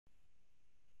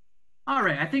All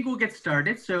right, I think we'll get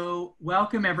started. So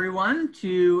welcome everyone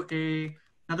to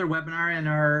another webinar in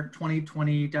our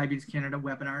 2020 Diabetes Canada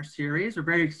webinar series. We're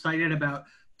very excited about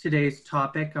today's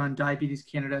topic on Diabetes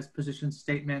Canada's position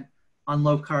statement on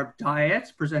low carb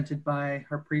diets, presented by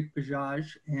Harpreet Bajaj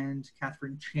and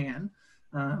Catherine Chan.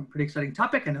 Pretty exciting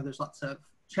topic. I know there's lots of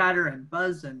chatter and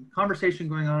buzz and conversation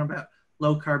going on about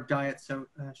low carb diets, so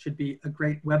should be a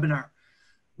great webinar.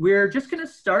 We're just going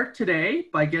to start today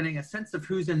by getting a sense of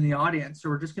who's in the audience. So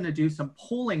we're just going to do some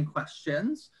polling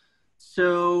questions.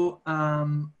 So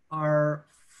our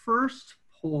first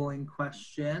polling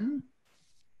question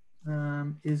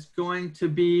is going to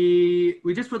be,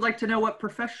 we just would like to know what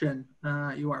profession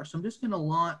you are. So I'm just going to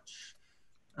launch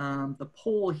the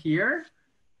poll here,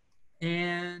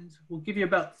 and we'll give you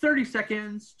about 30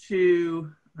 seconds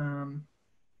to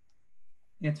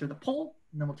answer the poll,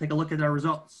 and then we'll take a look at our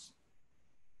results.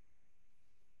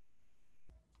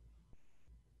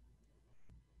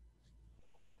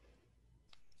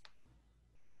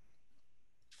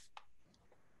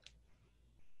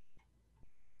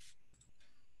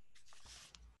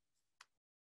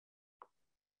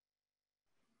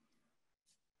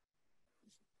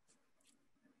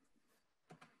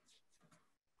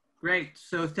 Great.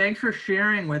 So thanks for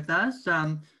sharing with us.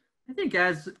 I think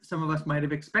as some of us might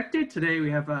have expected, today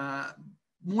we have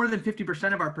more than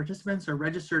 50% of our participants are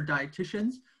registered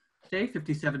dietitians. Today,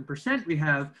 57%. We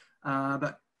have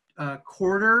about a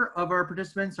quarter of our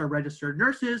participants are registered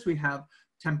nurses. We have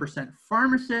 10%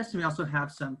 pharmacists. And we also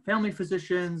have some family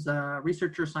physicians,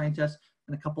 researchers, scientists,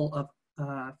 and a couple of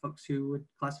folks who would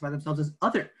classify themselves as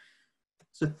other.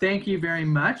 So thank you very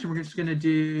much. And we're just going to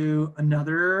do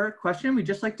another question. We'd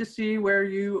just like to see where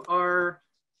you are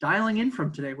dialing in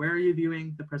from today. Where are you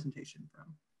viewing the presentation from?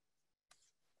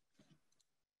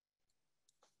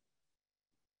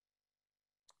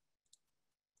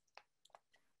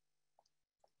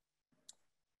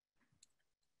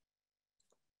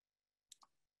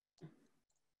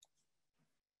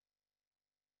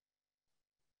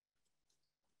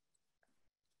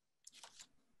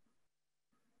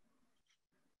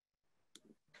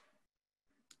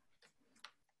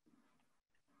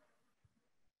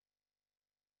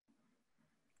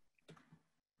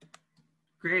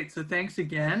 Great, so thanks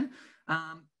again.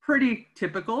 Pretty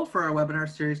typical for our webinar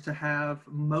series to have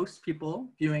most people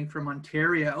viewing from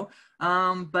Ontario,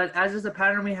 but as is a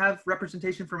pattern, we have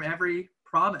representation from every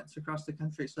province across the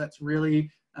country. So that's really,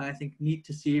 I think, neat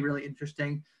to see, really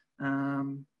interesting.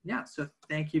 Yeah, so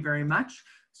thank you very much.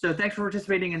 So thanks for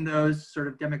participating in those sort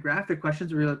of demographic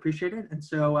questions. We really appreciate it. And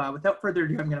so without further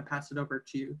ado, I'm going to pass it over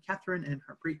to Catherine and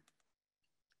Harpreet.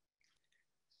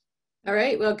 All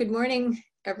right, well, good morning,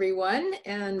 everyone,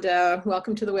 and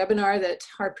welcome to the webinar that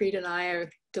Harpreet and I are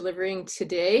delivering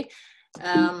today.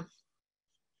 My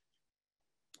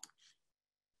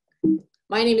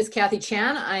name is Cathy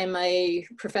Chan. I'm a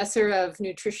professor of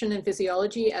nutrition and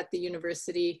physiology at the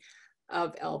University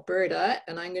of Alberta,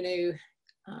 and I'm going to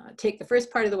take the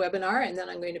first part of the webinar, and then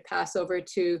I'm going to pass over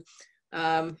to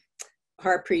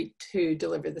Harpreet to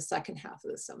deliver the second half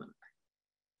of the seminar.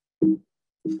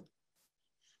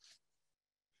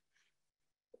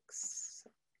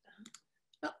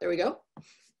 Oh, there we go.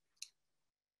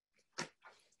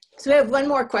 So we have one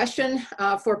more question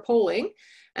for polling,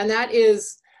 and that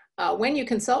is, when you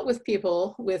consult with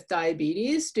people with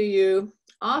diabetes, do you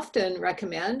often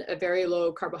recommend a very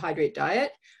low carbohydrate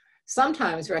diet,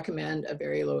 sometimes recommend a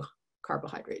very low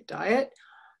carbohydrate diet,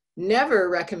 never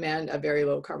recommend a very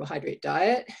low carbohydrate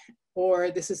diet,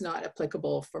 or this is not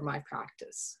applicable for my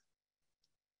practice?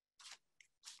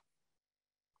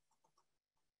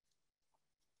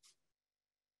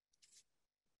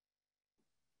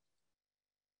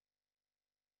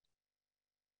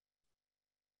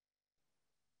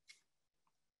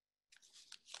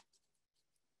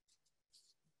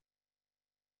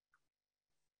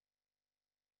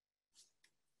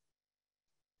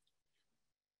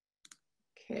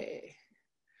 Okay,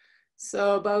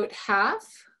 so about half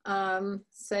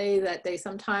say that they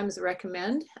sometimes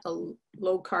recommend a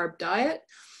low carb diet,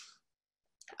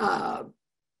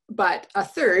 but a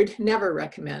third never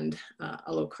recommend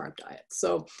a low carb diet.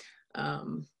 So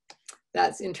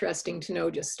that's interesting to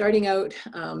know just starting out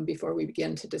before we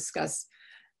begin to discuss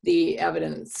the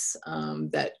evidence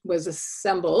that was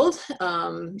assembled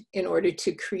in order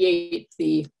to create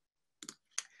the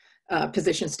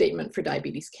position statement for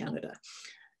Diabetes Canada.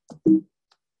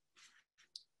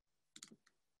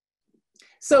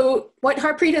 So what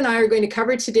Harpreet and I are going to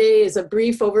cover today is a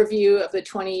brief overview of the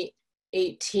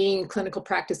 2018 Clinical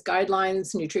Practice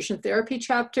Guidelines Nutrition Therapy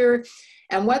chapter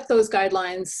and what those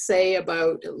guidelines say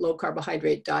about low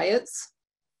carbohydrate diets.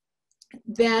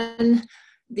 Then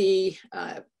the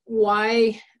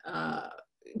why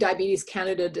Diabetes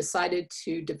Canada decided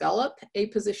to develop a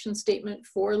position statement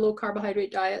for low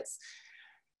carbohydrate diets.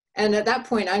 And at that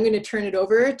point, I'm going to turn it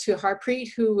over to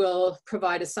Harpreet, who will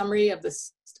provide a summary of the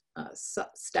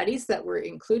studies that were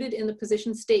included in the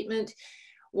position statement,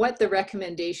 what the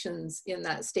recommendations in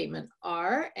that statement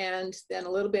are, and then a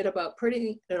little bit about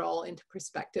putting it all into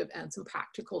perspective and some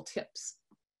practical tips.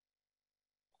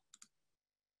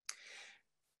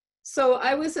 So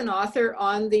I was an author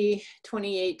on the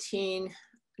 2018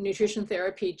 Nutrition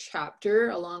Therapy chapter,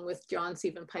 along with John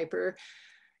Stephen Piper,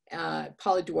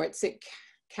 Paula Dworczyk,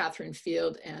 Catherine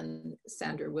Field, and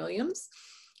Sandra Williams.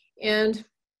 And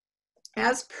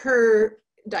as per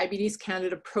Diabetes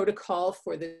Canada protocol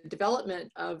for the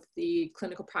development of the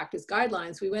clinical practice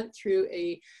guidelines, we went through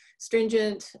a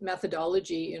stringent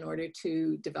methodology in order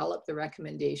to develop the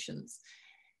recommendations.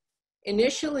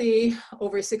 Initially,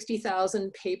 over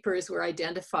 60,000 papers were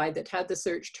identified that had the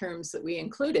search terms that we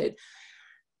included.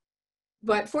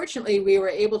 But fortunately, we were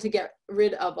able to get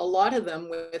rid of a lot of them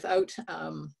without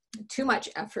too much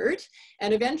effort,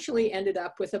 and eventually ended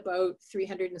up with about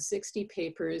 360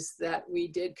 papers that we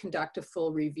did conduct a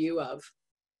full review of.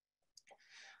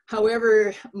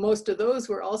 However, most of those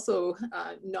were also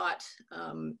not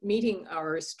meeting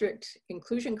our strict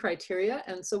inclusion criteria,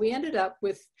 and so we ended up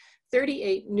with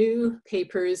 38 new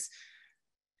papers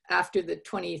after the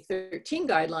 2013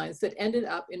 guidelines that ended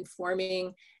up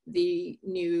informing the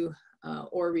new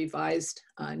or revised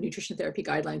nutrition therapy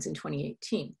guidelines in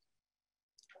 2018.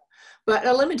 But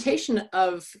a limitation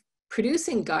of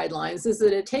producing guidelines is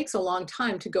that it takes a long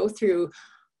time to go through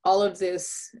all of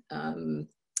this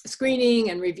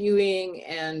screening and reviewing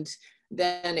and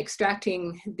then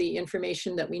extracting the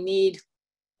information that we need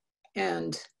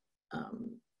and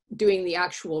doing the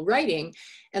actual writing.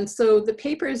 And so the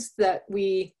papers that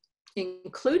we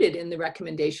included in the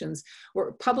recommendations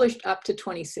were published up to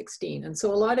 2016. And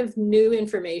so a lot of new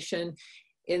information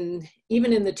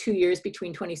even in the 2 years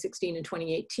between 2016 and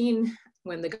 2018,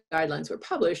 when the guidelines were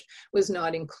published, was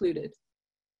not included.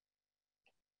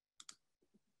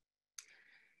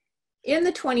 In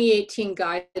the 2018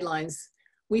 guidelines,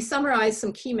 we summarized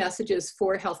some key messages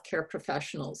for healthcare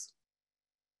professionals.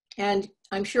 And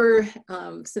I'm sure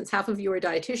since half of you are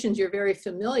dietitians, you're very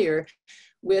familiar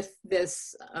with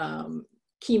this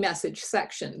key message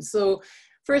section. So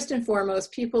first and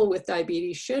foremost, people with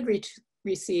diabetes should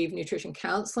receive nutrition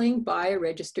counseling by a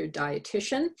registered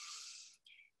dietitian.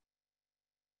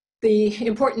 The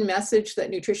important message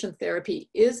that nutrition therapy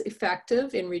is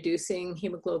effective in reducing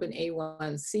hemoglobin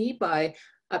A1C by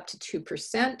up to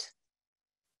 2%.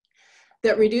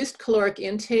 That reduced caloric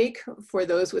intake for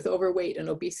those with overweight and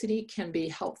obesity can be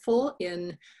helpful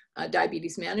in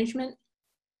diabetes management.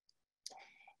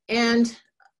 And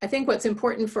I think what's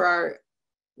important for our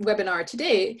webinar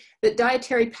today, that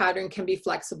dietary pattern can be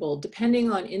flexible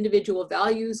depending on individual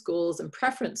values, goals, and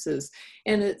preferences.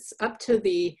 And it's up to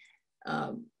the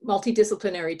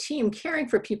multidisciplinary team caring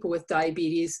for people with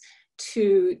diabetes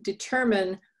to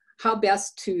determine how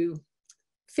best to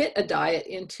fit a diet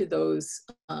into those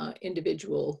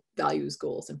individual values,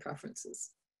 goals, and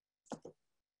preferences.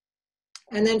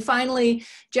 And then finally,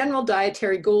 general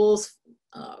dietary goals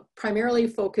primarily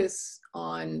focus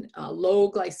on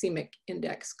low glycemic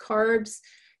index carbs,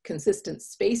 consistent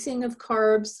spacing of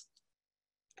carbs,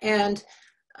 and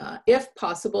if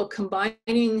possible,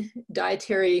 combining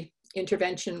dietary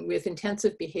intervention with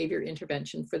intensive behavior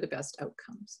intervention for the best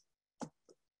outcomes.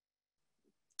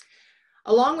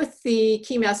 Along with the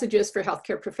key messages for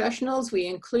healthcare professionals, we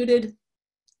included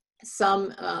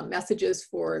some messages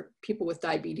for people with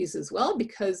diabetes as well,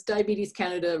 because Diabetes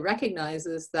Canada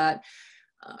recognizes that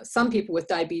some people with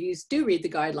diabetes do read the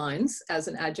guidelines as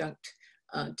an adjunct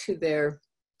to their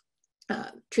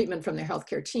treatment from their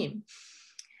healthcare team.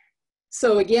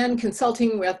 So again,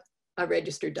 consulting with a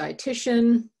registered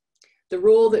dietitian, the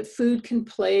role that food can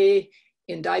play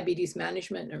in diabetes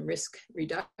management and risk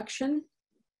reduction,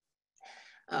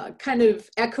 kind of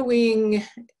echoing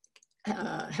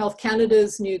Health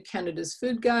Canada's new Canada's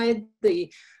Food Guide,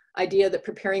 the idea that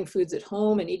preparing foods at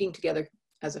home and eating together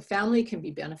as a family can be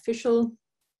beneficial.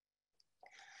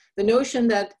 The notion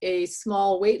that a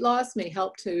small weight loss may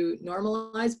help to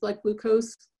normalize blood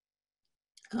glucose,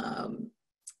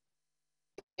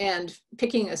 and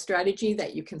picking a strategy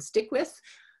that you can stick with,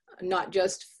 not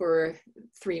just for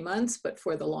 3 months, but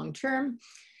for the long term.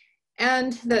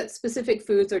 And that specific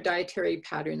foods or dietary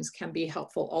patterns can be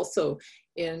helpful also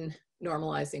in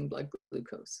normalizing blood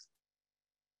glucose.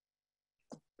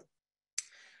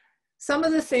 Some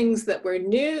of the things that were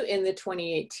new in the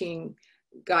 2018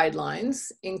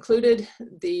 guidelines included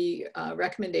the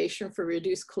recommendation for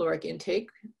reduced caloric intake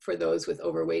for those with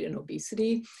overweight and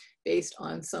obesity based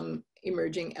on some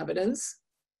emerging evidence.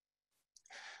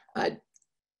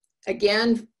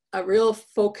 Again, a real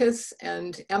focus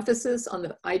and emphasis on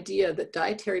the idea that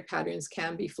dietary patterns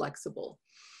can be flexible.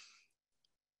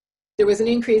 There was an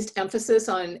increased emphasis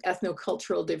on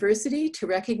ethnocultural diversity to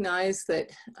recognize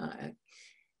that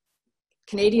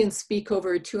Canadians speak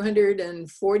over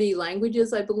 240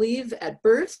 languages, I believe, at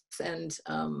birth, and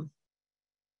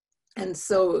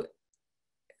so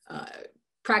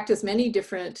practice many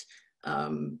different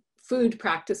food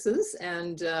practices,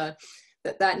 and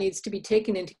that needs to be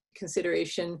taken into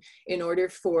consideration in order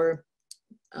for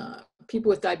people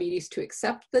with diabetes to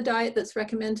accept the diet that's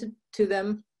recommended to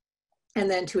them and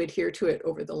then to adhere to it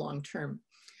over the long term.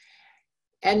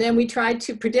 And then we tried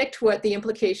to predict what the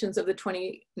implications of the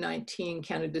 2019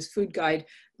 Canada's Food Guide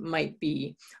might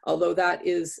be, although that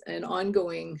is an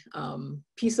ongoing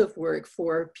piece of work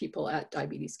for people at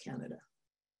Diabetes Canada.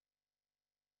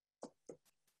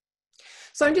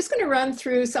 So I'm just going to run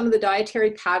through some of the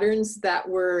dietary patterns that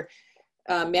were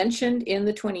mentioned in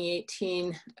the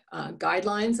 2018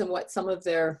 guidelines and what some of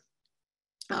their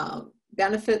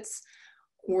benefits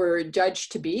were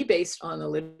judged to be based on the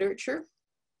literature.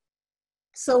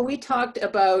 So we talked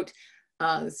about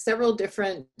several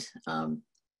different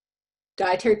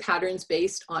dietary patterns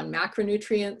based on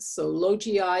macronutrients, so low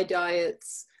GI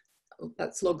diets,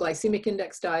 that's low glycemic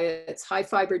index diets, high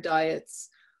fiber diets,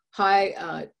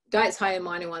 diets high in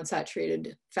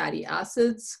monounsaturated fatty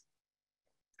acids,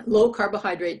 low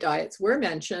carbohydrate diets were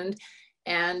mentioned,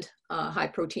 and high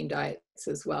protein diets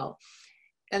as well.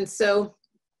 And so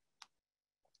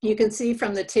you can see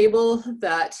from the table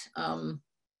that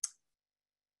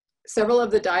several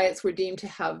of the diets were deemed to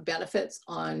have benefits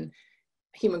on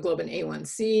hemoglobin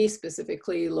A1C,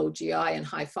 specifically low GI and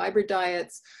high fiber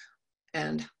diets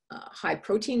and high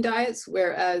protein diets,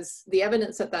 whereas the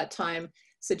evidence at that time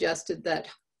suggested that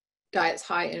diets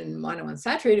high in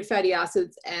monounsaturated fatty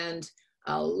acids and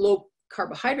low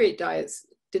carbohydrate diets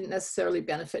didn't necessarily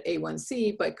benefit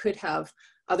A1C, but could have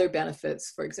other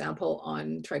benefits, for example,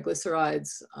 on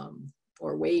triglycerides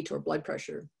or weight or blood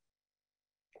pressure.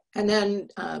 And then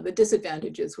the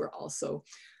disadvantages were also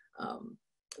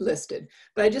listed.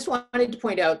 But I just wanted to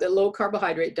point out that low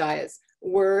carbohydrate diets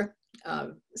were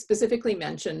specifically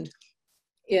mentioned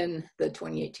in the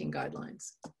 2018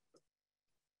 guidelines.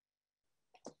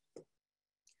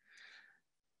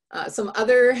 Some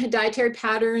other dietary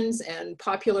patterns and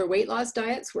popular weight loss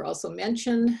diets were also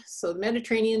mentioned. So the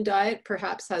Mediterranean diet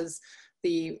perhaps has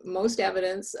the most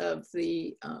evidence of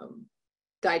the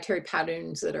dietary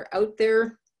patterns that are out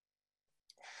there.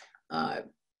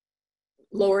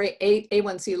 Lowering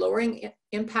A1C lowering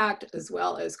impact as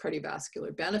well as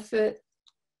cardiovascular benefit.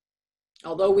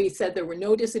 Although we said there were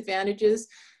no disadvantages,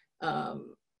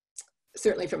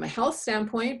 certainly from a health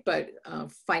standpoint, but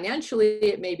financially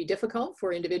it may be difficult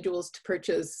for individuals to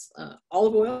purchase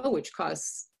olive oil, which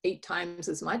costs 8 times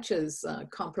as much as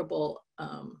comparable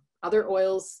other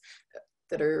oils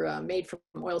that are made from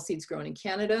oilseeds grown in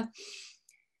Canada.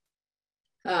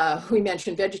 We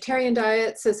mentioned vegetarian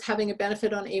diets as having a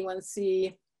benefit on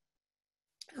A1C.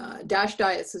 DASH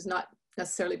diets is not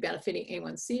necessarily benefiting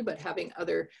A1C, but having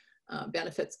other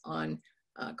benefits on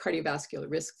cardiovascular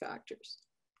risk factors.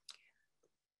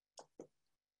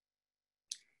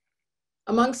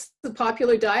 Amongst the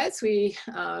popular diets, we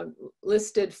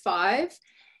listed 5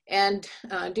 and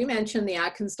do mention the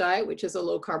Atkins diet, which is a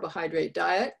low carbohydrate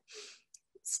diet.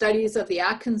 Studies of the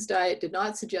Atkins diet did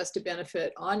not suggest a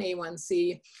benefit on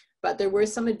A1C, but there were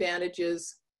some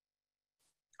advantages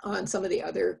on some of the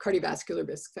other cardiovascular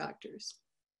risk factors.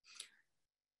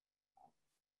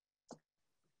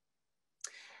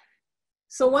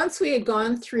 So once we had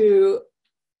gone through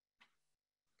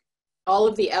all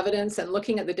of the evidence and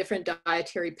looking at the different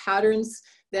dietary patterns,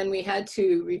 then we had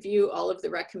to review all of the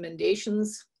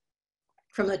recommendations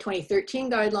from the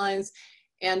 2013 guidelines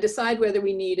and decide whether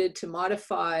we needed to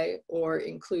modify or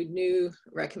include new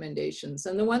recommendations.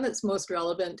 And the one that's most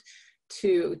relevant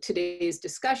to today's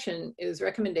discussion is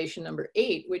recommendation number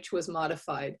 8, which was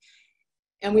modified.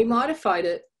 And we modified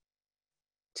it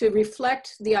to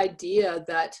reflect the idea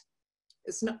that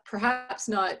it's perhaps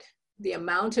not the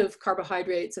amount of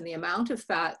carbohydrates and the amount of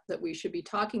fat that we should be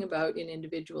talking about in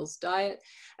individuals' diet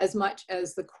as much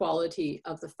as the quality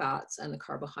of the fats and the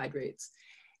carbohydrates.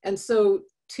 And so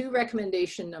to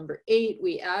recommendation number 8,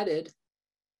 we added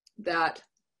that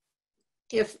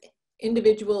if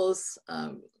individuals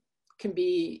can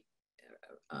be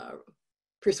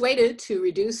persuaded to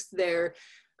reduce their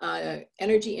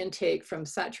energy intake from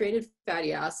saturated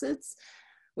fatty acids,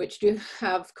 which do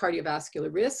have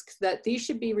cardiovascular risk, that these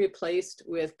should be replaced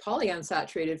with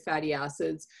polyunsaturated fatty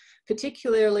acids,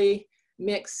 particularly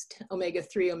mixed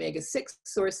omega-3, omega-6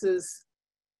 sources,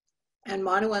 and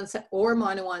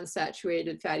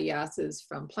monounsaturated fatty acids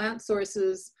from plant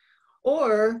sources,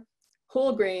 or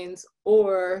whole grains,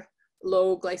 or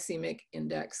low glycemic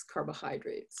index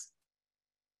carbohydrates.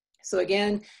 So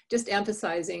again, just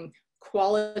emphasizing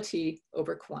quality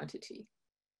over quantity.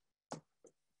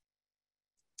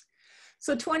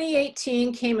 So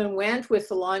 2018 came and went with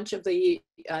the launch of the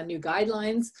new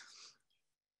guidelines.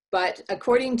 But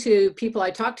according to people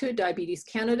I talked to at Diabetes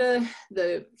Canada,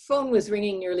 the phone was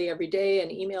ringing nearly every day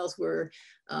and emails were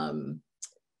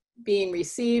being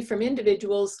received from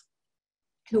individuals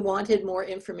who wanted more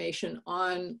information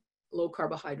on low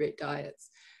carbohydrate diets.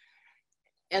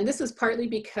 And this was partly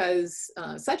because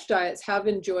such diets have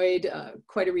enjoyed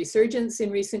quite a resurgence in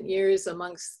recent years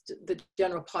amongst the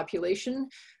general population,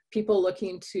 people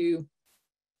looking to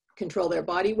control their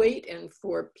body weight, and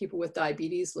for people with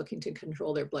diabetes looking to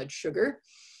control their blood sugar.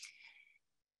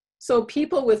 So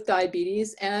people with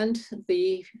diabetes and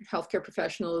the healthcare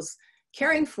professionals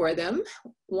caring for them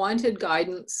wanted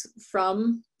guidance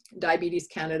from Diabetes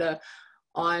Canada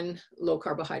on low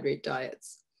carbohydrate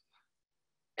diets.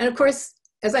 And of course,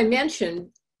 as I mentioned,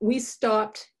 we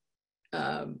stopped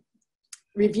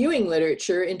reviewing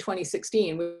literature in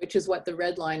 2016, which is what the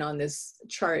red line on this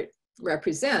chart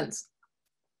represents.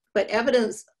 But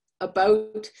evidence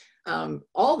about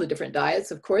all the different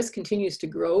diets, of course, continues to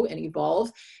grow and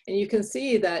evolve. And you can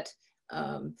see that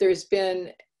there's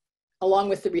been, along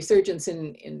with the resurgence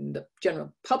in the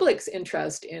general public's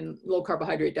interest in low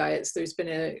carbohydrate diets, there's been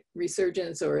a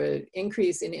resurgence or an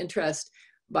increase in interest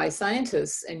by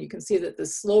scientists. And you can see that the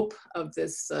slope of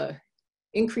this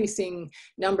increasing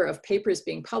number of papers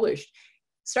being published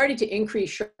started to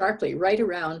increase sharply right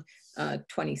around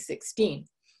 2016.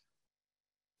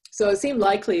 So it seemed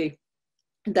likely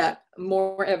that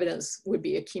more evidence would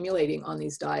be accumulating on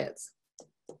these diets.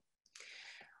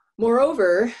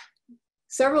 Moreover,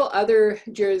 several other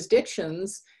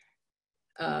jurisdictions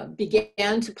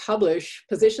began to publish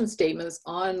position statements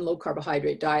on low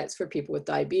carbohydrate diets for people with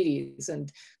diabetes.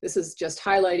 And this is just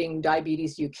highlighting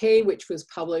Diabetes UK, which was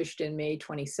published in May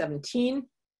 2017.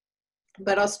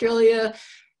 But Australia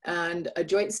and a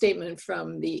joint statement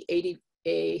from the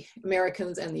ADA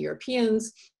Americans and the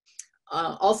Europeans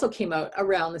also came out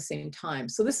around the same time.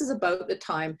 So this is about the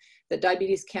time that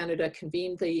Diabetes Canada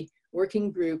convened the working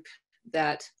group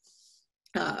that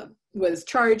was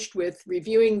charged with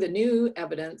reviewing the new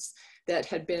evidence that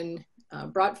had been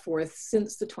brought forth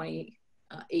since the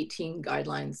 2018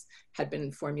 guidelines had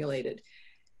been formulated.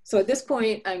 So at this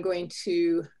point, I'm going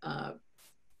to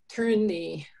turn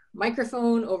the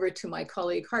microphone over to my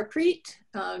colleague Harpreet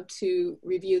to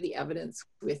review the evidence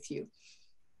with you.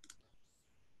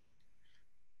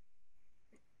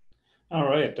 All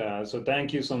right, so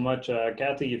thank you so much,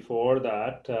 Kathy, for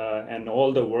that and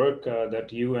all the work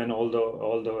that you and all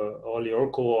your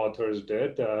co-authors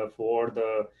did for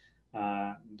the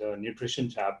nutrition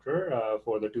chapter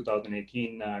for the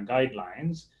 2018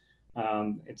 guidelines.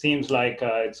 It seems like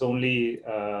it's only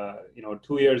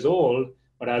 2 years old,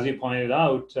 but as you pointed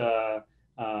out,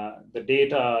 the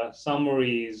data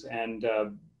summaries and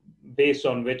based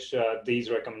on which these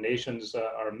recommendations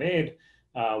are made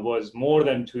was more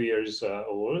than 2 years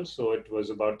old. So it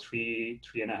was about three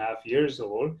and a half years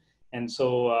old. And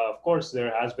so, of course,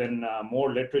 there has been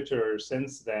more literature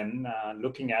since then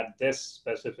looking at this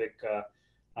specific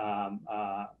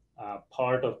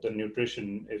part of the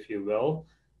nutrition, if you will.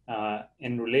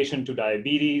 In relation to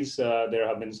diabetes, there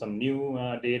have been some new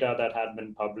data that had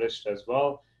been published as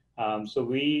well. So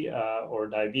we, or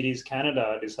Diabetes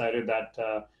Canada, decided that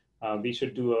we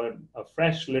should do a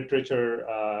fresh literature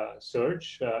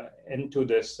search into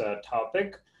this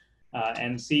topic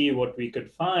and see what we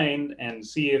could find and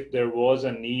see if there was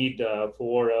a need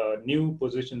for a new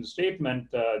position statement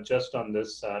just on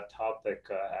this topic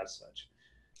as such.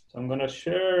 So I'm going to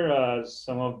share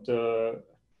some of the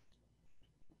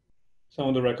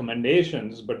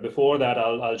recommendations, but before that,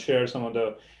 I'll share some of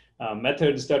the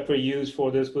methods that were used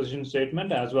for this position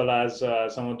statement, as well as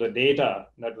some of the data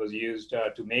that was used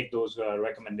to make those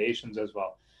recommendations as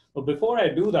well. But before I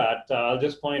do that, I'll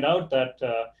just point out that,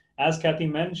 as Kathy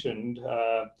mentioned,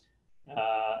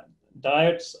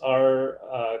 diets are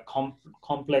a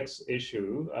complex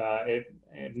issue.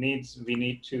 We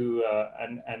need to,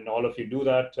 and all of you do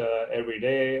that every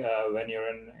day when you're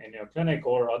in your clinic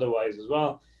or otherwise as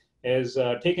well, is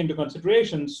take into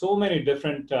consideration so many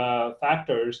different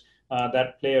factors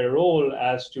that play a role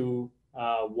as to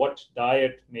what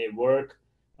diet may work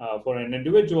for an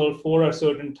individual for a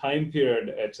certain time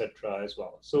period, etc. as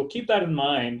well. So keep that in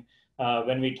mind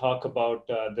when we talk about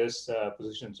this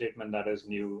position statement that is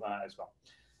new as well.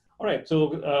 All right,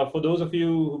 so for those of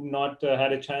you who've not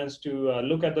had a chance to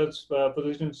look at this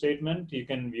position statement, you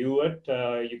can view it.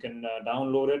 You can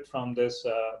download it from this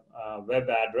web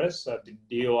address. The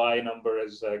DOI number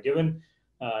is given.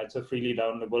 It's a freely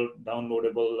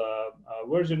downloadable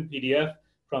version PDF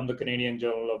from the Canadian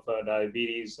Journal of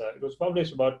Diabetes. It was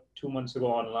published about 2 months ago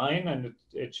online, and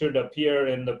it should appear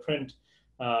in the print,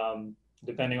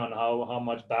 depending on how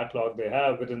much backlog they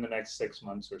have within the next 6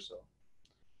 months or so.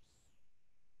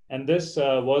 And this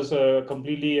was a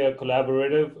completely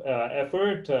collaborative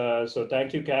effort. So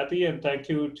thank you, Kathy, and thank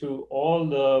you to all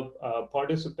the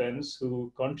participants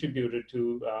who contributed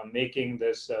to making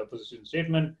this position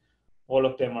statement. All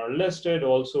of them are listed.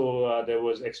 Also, there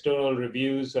was external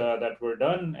reviews that were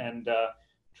done, and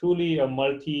truly a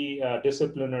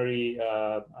multidisciplinary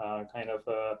kind of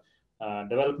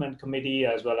development committee,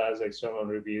 as well as external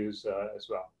reviews as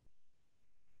well.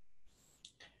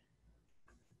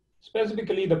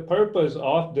 Specifically, the purpose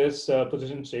of this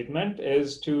position statement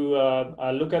is to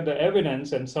look at the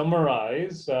evidence and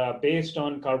summarize based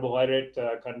on carbohydrate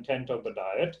content of the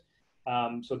diet.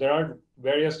 So there are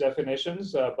various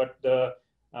definitions, but the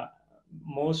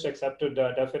most accepted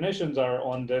definitions are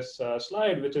on this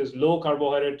slide, which is low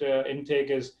carbohydrate intake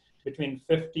is between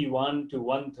 51 to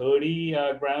 130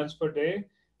 grams per day.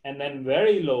 And then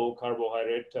very low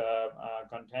carbohydrate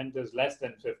content is less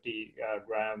than 50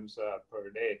 grams per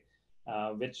day.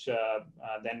 Which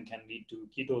then can lead to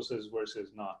ketosis versus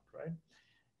not, right?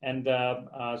 And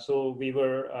so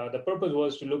the purpose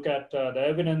was to look at the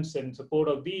evidence in support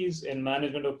of these in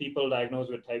management of people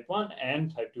diagnosed with type 1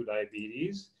 and type 2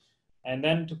 diabetes, and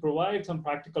then to provide some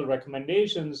practical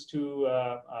recommendations to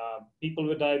people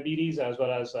with diabetes as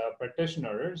well as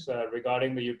practitioners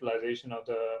regarding the utilization of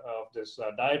this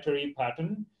dietary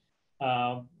pattern,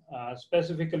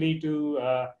 specifically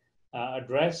to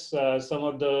address some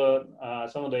of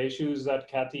the issues that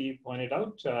Kathy pointed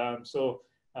out. So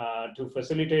to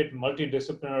facilitate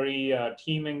multidisciplinary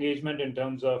team engagement in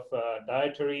terms of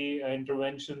dietary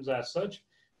interventions as such.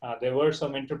 There were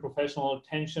some interprofessional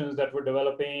tensions that were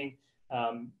developing.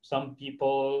 Some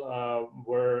people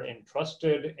were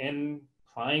entrusted in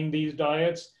trying these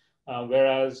diets,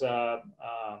 whereas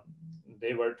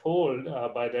they were told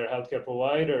by their healthcare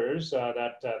providers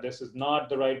that this is not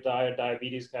the right diet,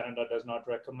 Diabetes Canada does not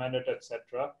recommend it,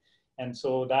 etc. And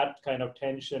so that kind of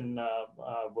tension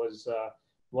was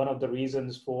one of the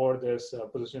reasons for this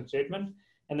position statement.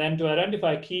 And then to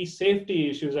identify key safety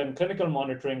issues and clinical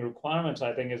monitoring requirements,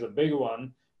 I think is a big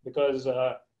one, because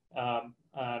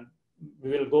we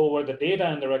will go over the data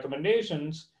and the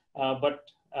recommendations,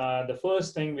 but the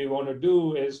first thing we want to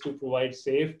do is to provide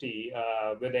safety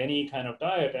with any kind of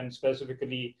diet, and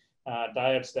specifically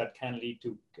diets that can lead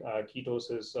to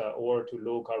ketosis or to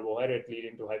low carbohydrate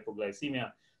leading to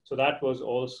hypoglycemia. So that was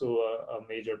also a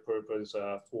major purpose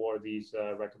for these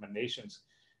recommendations.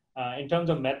 In terms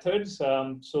of methods,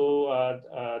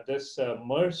 this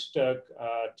MERST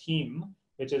team,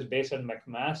 which is based at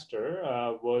McMaster,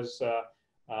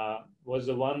 was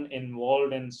the one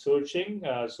involved in searching.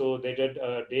 So they did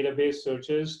database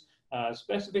searches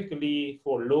specifically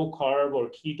for low carb or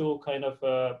keto kind of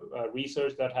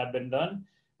research that had been done.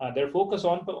 Their focus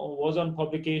was on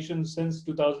publications since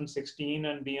 2016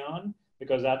 and beyond,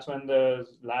 because that's when the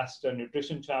last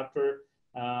nutrition chapter,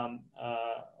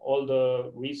 all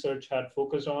the research had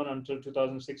focused on until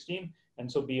 2016.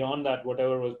 And so beyond that,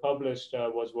 whatever was published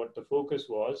was what the focus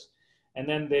was. And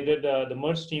then they did, the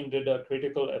MERS team did a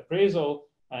critical appraisal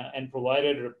and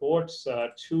provided reports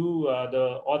to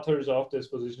the authors of this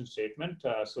position statement,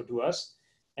 so to us.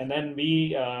 And then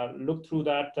we looked through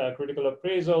that critical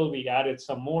appraisal. We added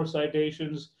some more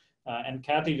citations, and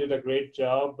Kathy did a great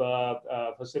job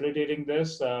facilitating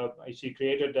this. She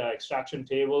created extraction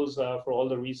tables for all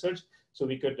the research, so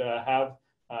we could have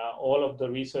all of the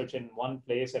research in one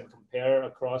place and compare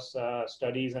across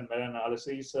studies and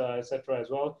meta-analyses, et cetera, as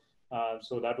well.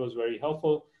 So that was very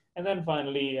helpful. And then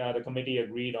finally, the committee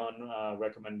agreed on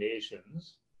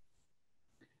recommendations.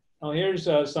 Now here's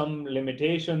some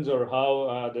limitations or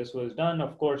how this was done.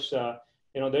 Of course,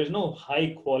 there's no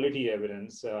high quality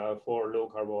evidence for low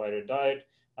carbohydrate diet.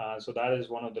 So that is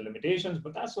one of the limitations,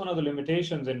 but that's one of the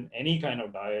limitations in any kind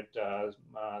of diet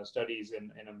studies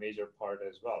in a major part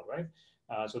as well, right?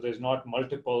 So there's not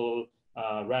multiple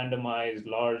randomized,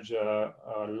 large,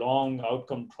 long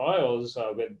outcome trials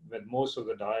with most of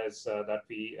the diets that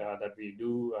we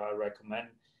do recommend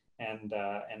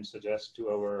and suggest to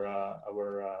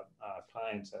our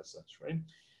clients as such, right?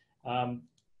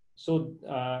 So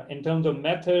in terms of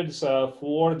methods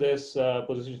for this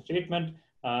position statement,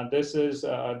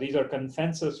 these are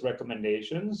consensus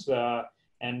recommendations,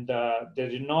 and they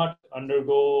did not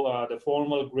undergo the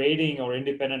formal grading or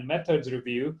independent methods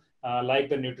review like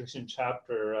the nutrition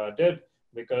chapter did,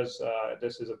 because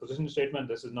this is a position statement.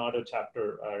 This is not a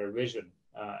chapter revision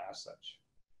as such.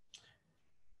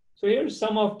 So here's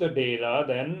some of the data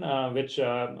then, which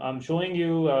I'm showing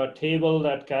you a table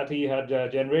that Kathy had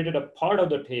generated, a part of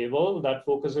the table that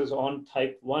focuses on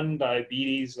type 1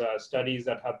 diabetes studies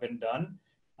that have been done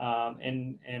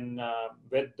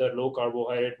with the low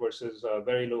carbohydrate versus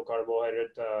very low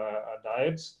carbohydrate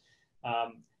diets.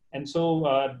 And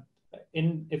so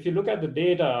if you look at the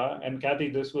data, and Kathy,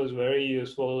 this was very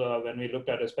useful when we looked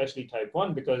at especially type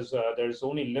 1, because there's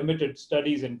only limited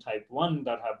studies in type 1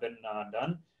 that have been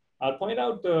done. I'll point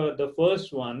out the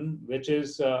first one, which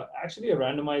is actually a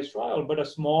randomized trial, but a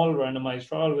small randomized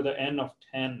trial with an N of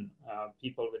 10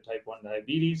 people with type 1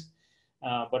 diabetes.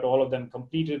 But all of them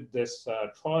completed this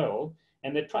trial.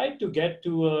 And they tried to get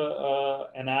to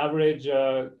an average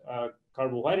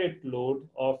carbohydrate load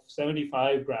of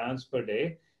 75 grams per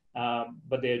day.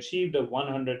 But they achieved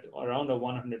around a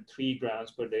 103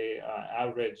 grams per day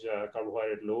average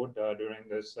carbohydrate load during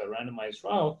this randomized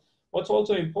trial. What's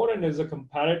also important is the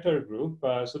comparator group.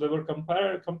 So they were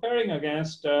comparing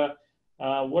against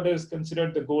what is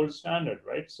considered the gold standard,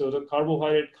 right? So the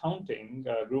carbohydrate counting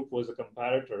group was a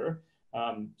comparator.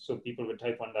 So people with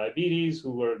type 1 diabetes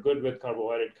who were good with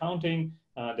carbohydrate counting,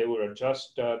 they would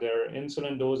adjust their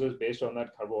insulin doses based on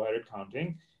that carbohydrate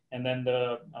counting. And then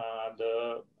the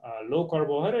low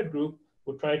carbohydrate group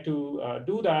would try to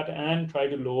do that and try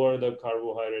to lower the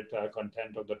carbohydrate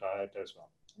content of the diet as well.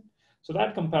 So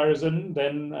that comparison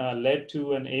then led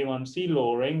to an A1C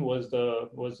lowering was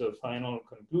the final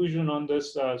conclusion on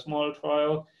this small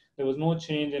trial. There was no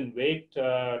change in weight,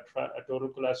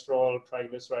 total cholesterol,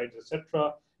 triglycerides,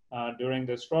 etc. During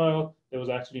this trial. There was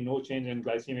actually no change in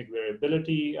glycemic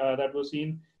variability that was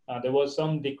seen. There was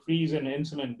some decrease in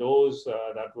insulin dose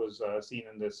that was seen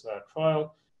in this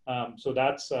trial. So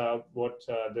that's what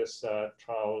this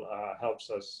trial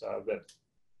helps us with.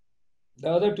 The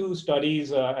other two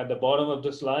studies at the bottom of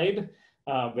the slide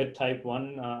with type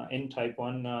 1, in type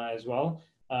 1 as well.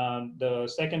 The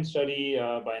second study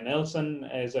by Nelson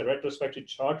is a retrospective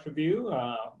chart review,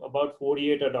 about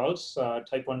 48 adults,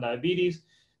 type 1 diabetes.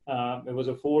 It was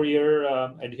a 4-year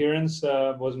adherence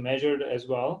was measured as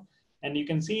well. And you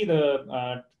can see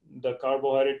the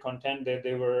carbohydrate content that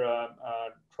they were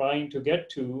trying to get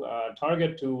to,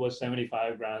 target to was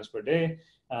 75 grams per day.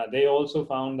 They also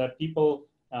found that people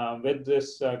with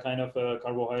this kind of a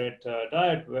carbohydrate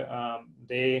diet,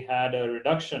 they had a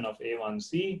reduction of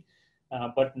A1C,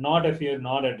 but not if you're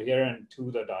not adherent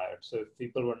to the diet. So if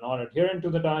people were not adherent to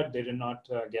the diet, they did not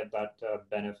get that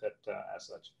benefit as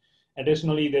such.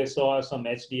 Additionally, they saw some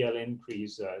HDL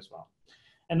increase as well.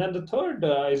 And then the third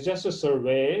is just a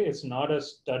survey. It's not a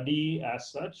study as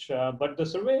such, but the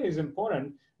survey is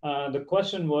important. The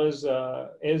question was,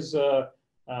 is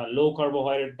low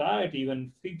carbohydrate diet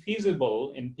even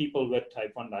feasible in people with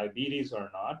type 1 diabetes or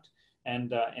not?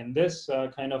 And in this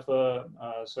kind of a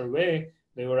survey,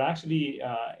 they were actually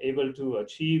able to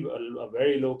achieve a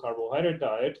very low carbohydrate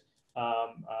diet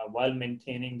while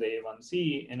maintaining the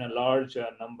A1C in a large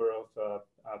number of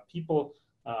people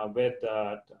with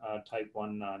type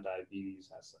 1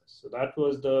 diabetes as such. So that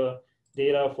was the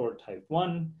data for type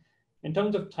 1. In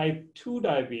terms of type 2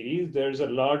 diabetes, there's a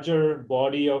larger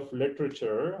body of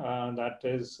literature that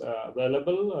is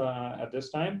available at this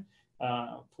time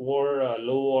for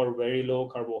low or very low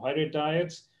carbohydrate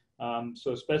diets.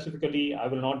 So specifically, I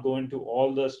will not go into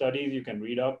all the studies. You can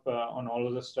read up on all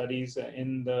of the studies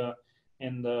in the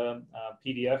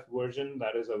PDF version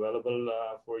that is available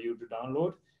for you to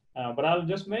download. But I'll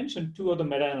just mention two of the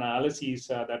meta-analyses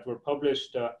that were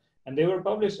published. And they were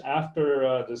published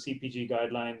after the CPG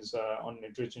guidelines on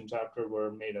nutrition chapter were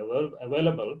made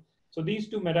available. So these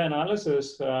two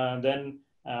meta-analyses then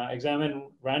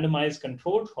examine randomized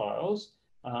control trials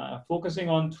focusing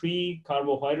on 3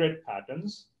 carbohydrate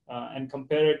patterns and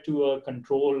compare it to a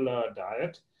control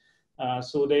diet.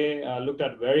 So they looked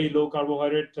at very low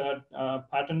carbohydrate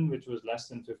pattern, which was less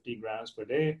than 50 grams per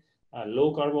day,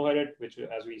 low carbohydrate, which,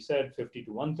 as we said, 50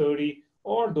 to 130,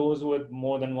 or those with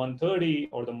more than 130,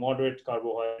 or the moderate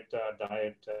carbohydrate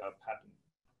diet pattern.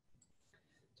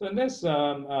 So in this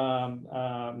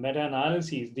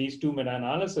meta-analyses, these two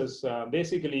meta-analyses,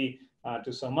 basically,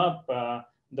 to sum up,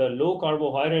 the low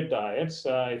carbohydrate diets,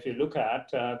 if you look at,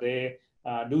 they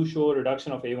do show a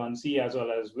reduction of A1C as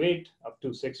well as weight up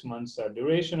to 6 months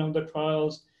duration of the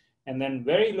trials. And then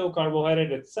very low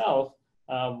carbohydrate itself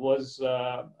was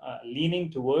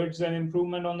leaning towards an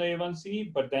improvement on the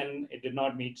A1C, but then it did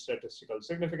not meet statistical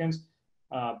significance.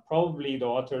 Probably the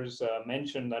authors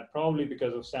mentioned that probably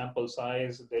because of sample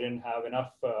size, they didn't have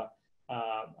enough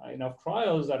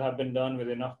trials that have been done with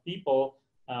enough people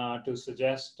to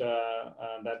suggest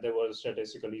that there was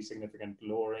statistically significant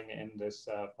lowering in this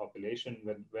population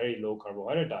with very low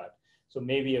carbohydrate diet. So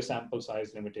maybe a sample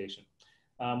size limitation.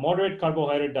 Moderate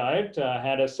carbohydrate diet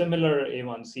had a similar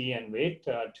A1C and weight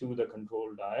to the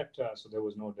control diet, so there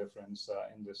was no difference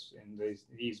in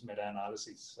these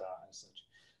meta-analyses as such.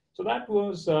 So that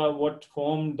was what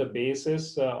formed the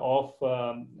basis of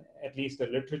at least the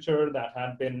literature that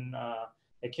had been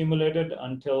accumulated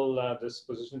until this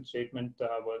position statement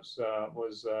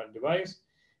was devised.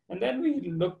 And then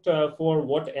we looked for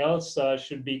what else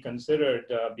should be considered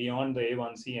beyond the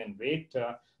A1C and weight.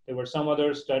 There were some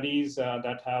other studies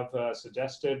that have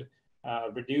suggested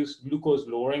reduced glucose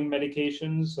lowering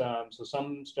medications. So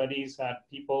some studies had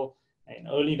people in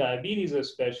early diabetes,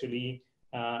 especially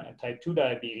type 2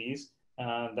 diabetes,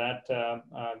 that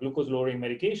glucose lowering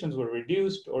medications were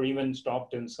reduced or even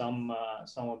stopped in some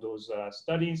of those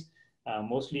studies,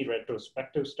 mostly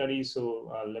retrospective studies,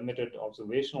 so limited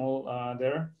observational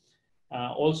there.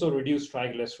 Also reduced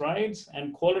triglycerides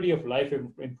and quality of life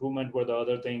improvement were the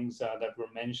other things that were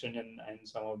mentioned in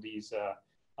some of these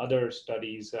other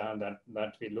studies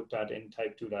that we looked at in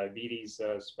type 2 diabetes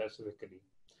specifically.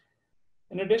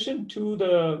 In addition to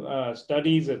the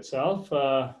studies itself,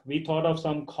 we thought of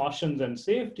some cautions and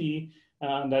safety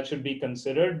that should be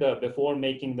considered before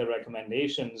making the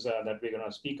recommendations that we're going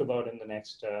to speak about in the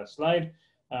next slide.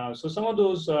 So some of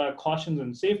those cautions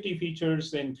and safety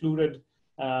features included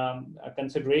a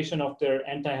consideration of their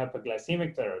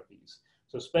anti-hyperglycemic therapies.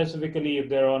 So specifically, if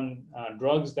they're on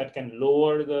drugs that can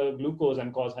lower the glucose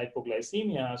and cause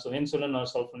hypoglycemia, so insulin or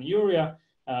sulfonylurea,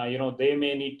 they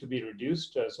may need to be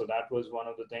reduced. So that was one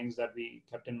of the things that we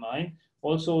kept in mind.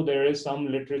 Also, there is some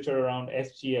literature around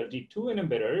SGLT2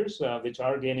 inhibitors, which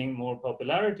are gaining more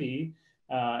popularity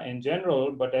in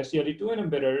general, but SGLT2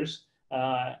 inhibitors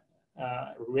have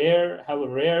a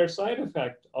rare side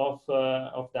effect of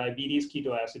diabetes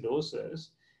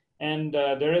ketoacidosis. And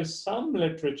there is some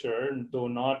literature, though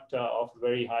not of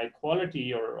very high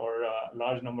quality or a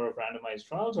large number of randomized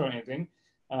trials or anything,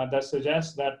 that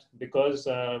suggests that because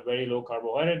very low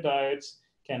carbohydrate diets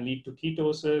can lead to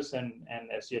ketosis and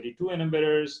SGLT2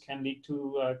 inhibitors can lead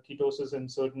to ketosis in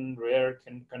certain rare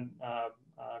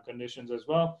conditions as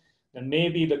well, then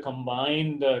maybe the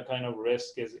combined kind of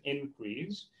risk is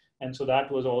increased. And so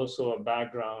that was also a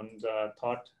background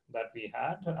thought that we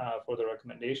had for the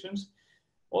recommendations.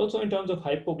 Also, in terms of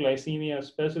hypoglycemia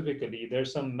specifically,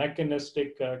 there's some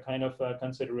mechanistic kind of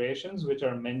considerations which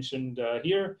are mentioned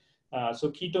here. So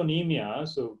ketonemia,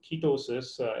 so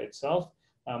ketosis itself,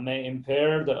 may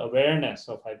impair the awareness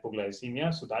of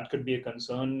hypoglycemia. So that could be a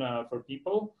concern for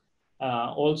people.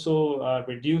 Also,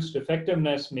 reduced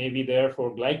effectiveness may be there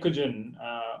for glycogen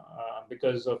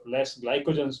because of less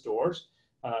glycogen stores.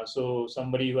 So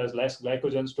somebody who has less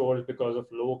glycogen stores because of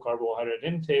low carbohydrate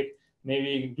intake,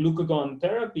 maybe glucagon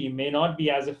therapy may not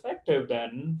be as effective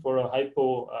then for a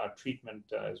hypo treatment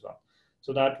as well.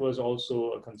 So that was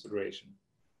also a consideration.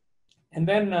 And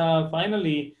then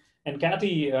finally, and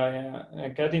Kathy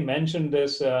mentioned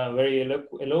this very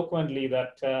eloquently,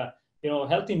 that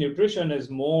healthy nutrition is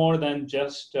more than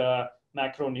just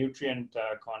macronutrient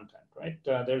content, right?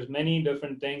 There's many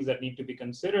different things that need to be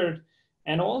considered.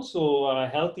 And also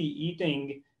healthy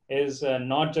eating is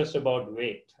not just about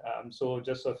weight. So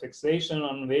just a fixation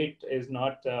on weight is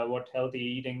not what healthy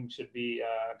eating should be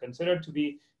considered to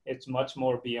be. It's much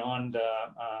more beyond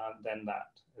than that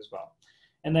as well.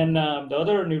 And then the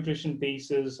other nutrition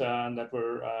pieces that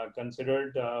were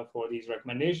considered for these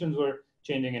recommendations were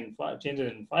changes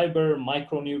in fiber,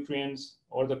 micronutrients,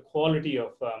 or the quality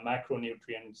of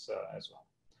macronutrients as well.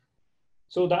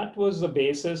 So that was the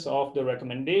basis of the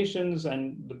recommendations,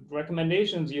 and the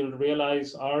recommendations, you'll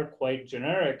realize, are quite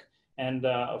generic. And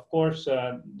of course,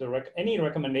 any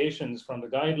recommendations from the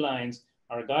guidelines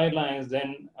are guidelines.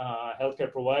 Then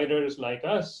healthcare providers like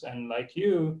us and like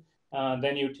you,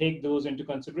 then you take those into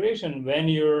consideration when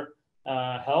you're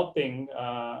helping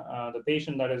the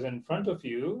patient that is in front of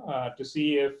you to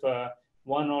see if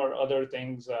one or other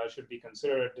things should be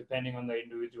considered depending on the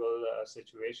individual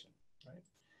situation, right?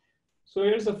 So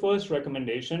here's the first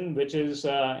recommendation, which is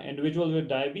individuals with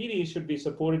diabetes should be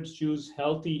supported to choose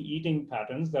healthy eating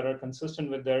patterns that are consistent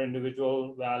with their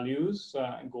individual values,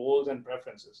 goals, and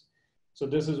preferences. So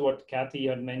this is what Kathy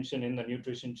had mentioned in the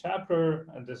nutrition chapter,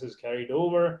 and this is carried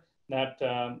over. that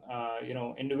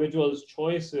individuals'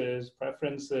 choices,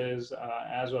 preferences,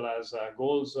 as well as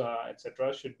goals,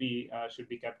 etc., should be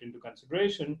kept into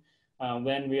consideration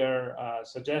when we are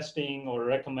suggesting or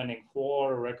recommending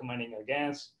for or recommending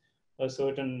against a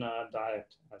certain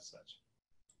diet as such.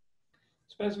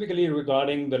 Specifically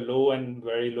regarding the low and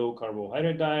very low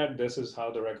carbohydrate diet, this is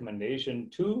how the recommendation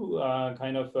two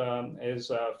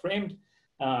is framed.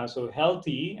 So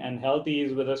healthy, and healthy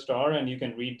is with a star, and you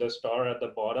can read the star at the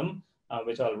bottom,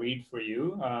 which I'll read for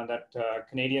you, that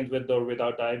Canadians with or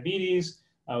without diabetes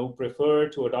who prefer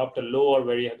to adopt a low or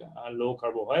very low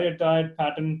carbohydrate diet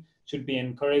pattern should be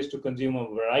encouraged to consume a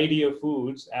variety of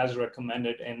foods as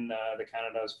recommended in the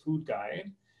Canada's Food Guide.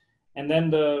 And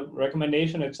then the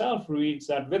recommendation itself reads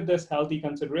that with this healthy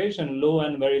consideration, low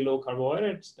and very low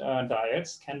carbohydrate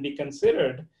diets can be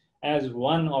considered as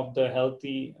one of the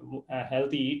healthy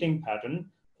eating pattern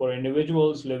for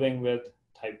individuals living with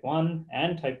type 1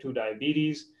 and type 2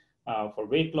 diabetes for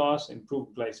weight loss,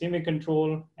 improved glycemic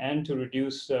control, and to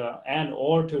reduce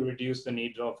the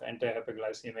need of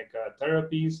anti-hyperglycemic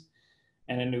therapies.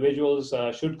 And individuals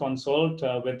should consult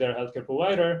with their healthcare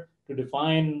provider to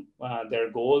define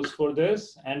their goals for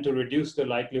this and to reduce the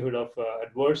likelihood of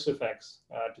adverse effects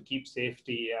to keep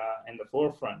safety in the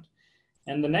forefront.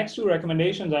 And the next two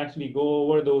recommendations actually go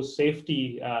over those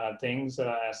safety things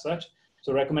as such.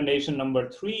 So recommendation number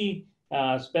 3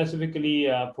 specifically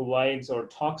provides or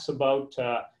talks about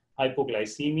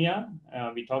hypoglycemia.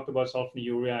 We talked about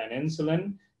sulfonylurea and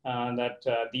insulin, that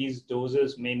these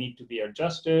doses may need to be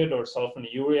adjusted, or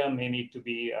sulfonylurea may need to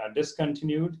be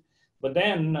discontinued. But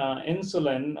then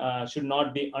insulin should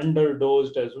not be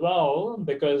underdosed as well,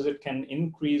 because it can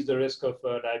increase the risk of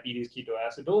diabetes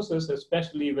ketoacidosis,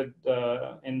 especially with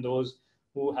in those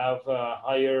who have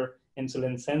higher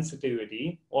insulin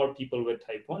sensitivity or people with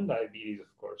type 1 diabetes,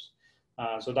 of course.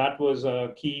 So that was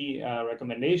a key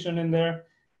recommendation in there.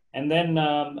 And then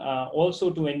also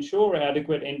to ensure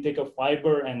adequate intake of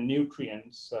fiber and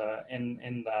nutrients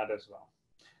in that as well.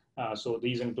 So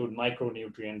these include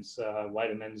micronutrients,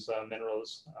 vitamins,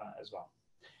 minerals as well.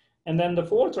 And then the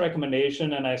fourth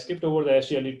recommendation, and I skipped over the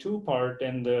SGLT2 part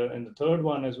in the third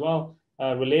one as well,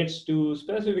 relates to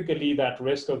specifically that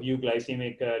risk of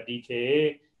euglycemic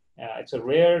DKA. It's a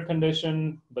rare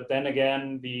condition, but then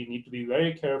again, we need to be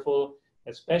very careful,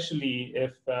 especially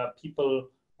if people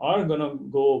are going to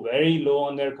go very low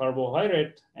on their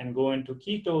carbohydrate and go into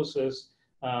ketosis.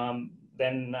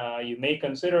 Then you may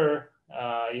consider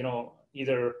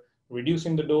either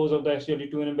reducing the dose of the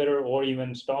SGLT2 inhibitor or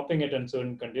even stopping it in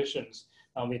certain conditions.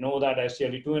 We know that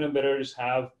SGLT2 inhibitors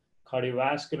have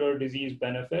cardiovascular disease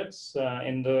benefits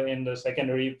in the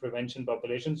secondary prevention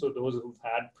population. So those who've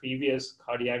had previous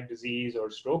cardiac disease or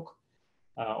stroke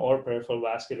or peripheral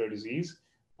vascular disease.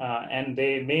 And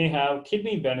they may have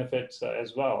kidney benefits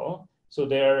as well. So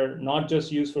they're not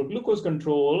just used for glucose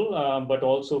control, but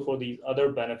also for these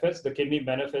other benefits. The kidney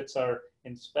benefits are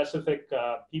in specific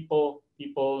people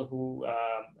who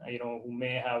who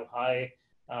may have high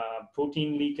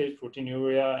protein leakage,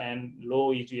 proteinuria, and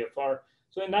low eGFR.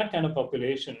 So in that kind of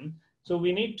population, so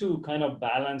we need to kind of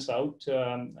balance out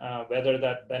whether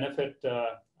that benefit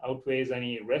outweighs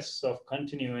any risks of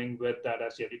continuing with that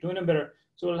SGLT2 inhibitor.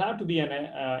 So it'll have to be an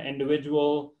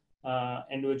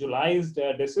individualized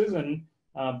decision,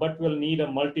 but we'll need a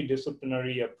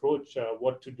multidisciplinary approach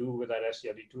what to do with that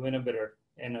SGLT2 inhibitor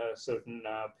in a certain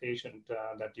patient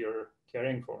that you're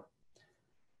caring for.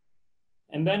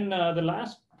 And then the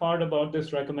last part about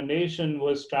this recommendation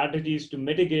was strategies to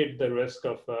mitigate the risk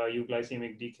of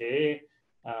euglycemic DKA.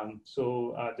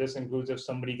 So this includes if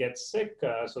somebody gets sick,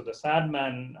 so the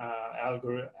SADMAN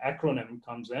acronym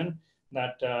comes in,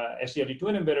 that SGLT2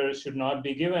 inhibitors should not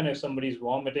be given if somebody's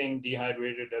vomiting,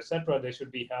 dehydrated, etc. They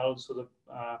should be held. So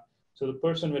the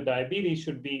person with diabetes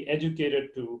should be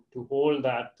educated to hold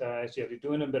that SGLT2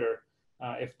 inhibitor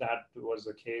if that was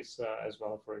the case as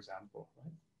well, for example.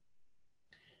 Right?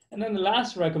 And then the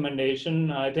last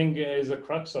recommendation, I think, is the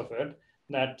crux of it,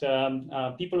 that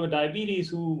people with diabetes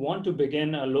who want to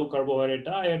begin a low carbohydrate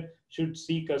diet should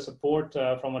seek a support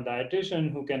from a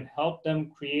dietitian who can help them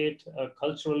create a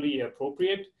culturally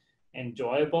appropriate,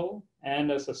 enjoyable,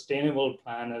 and a sustainable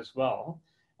plan as well.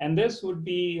 And this would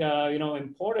be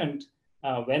important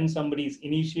when somebody's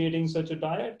initiating such a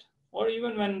diet, or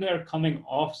even when they're coming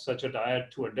off such a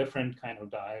diet to a different kind of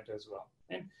diet as well.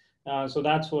 Okay? So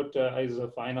that's what is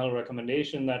the final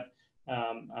recommendation that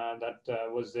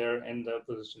was there in the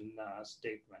position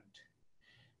statement.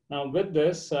 Now with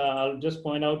this, I'll just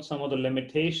point out some of the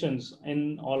limitations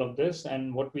in all of this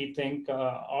and what we think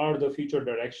are the future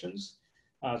directions.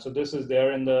 So this is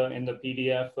there in the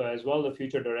PDF as well, the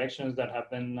future directions that have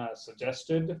been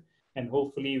suggested. And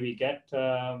hopefully we get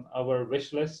our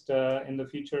wish list in the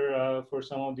future for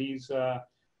some of these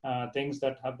things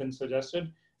that have been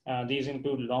suggested. These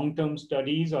include long-term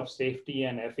studies of safety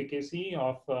and efficacy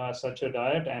of such a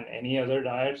diet and any other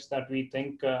diets that we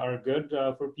think are good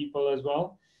for people as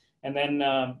well. And then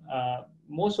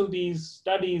most of these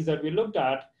studies that we looked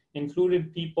at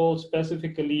included people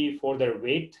specifically for their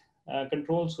weight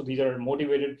control. So these are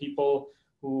motivated people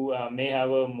who may have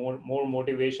a more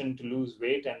motivation to lose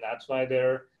weight, and that's why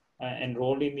they're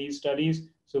enrolled in these studies.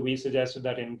 So we suggested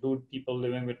that include people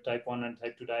living with type 1 and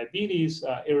type 2 diabetes,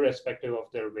 irrespective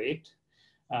of their weight.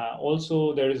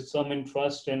 Also, there is some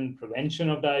interest in prevention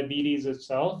of diabetes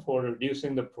itself or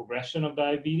reducing the progression of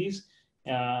diabetes.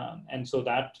 And so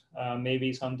that may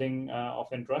be something of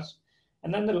interest.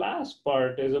 And then the last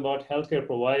part is about healthcare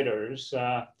providers.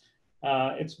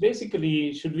 It's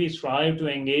basically, should we strive to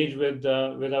engage with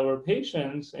our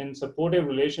patients in supportive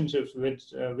relationships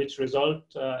which result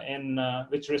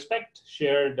which respect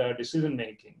shared decision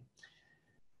making.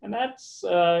 And that's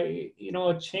a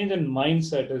change in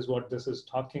mindset is what this is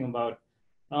talking about.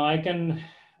 Now I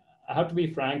have to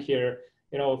be frank here.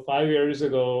 5 years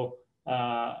ago,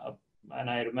 and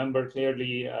I remember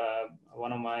clearly,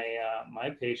 one of my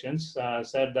patients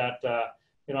said that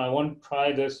I want to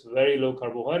try this very low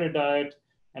carbohydrate diet.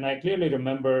 And I clearly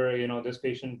remember, this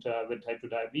patient with type 2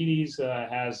 diabetes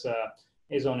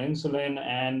is on insulin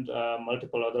and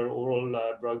multiple other oral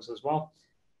drugs as well.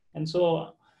 And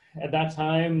so at that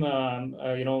time,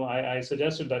 I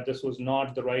suggested that this was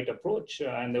not the right approach,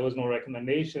 and there was no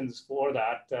recommendations for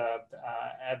that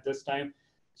at this time.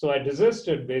 So I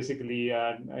desisted basically,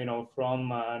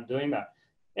 from doing that.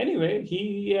 Anyway,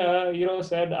 he,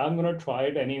 said, I'm going to try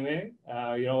it anyway.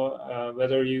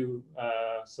 Whether you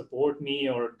support me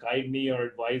or guide me or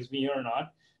advise me or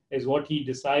not is what he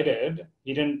decided.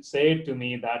 He didn't say it to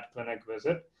me that clinic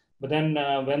visit. But then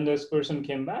when this person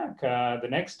came back the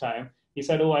next time, he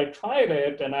said, oh, I tried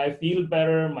it and I feel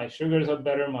better. My sugars are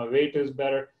better. My weight is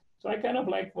better. So I kind of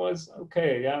was,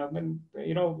 okay, yeah, I mean,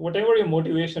 whatever your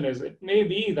motivation is, it may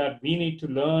be that we need to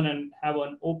learn and have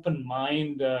an open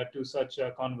mind to such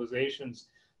conversations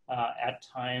at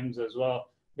times as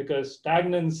well, because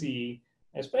stagnancy,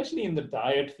 especially in the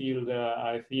diet field,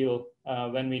 I feel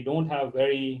when we don't have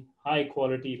very high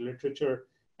quality literature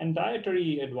and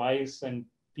dietary advice and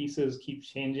pieces keep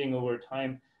changing over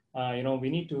time, we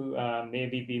need to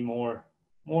maybe be more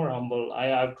humble.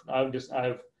 I've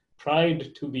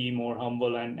tried to be more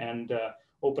humble and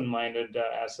open-minded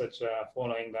as such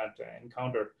following that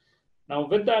encounter. Now,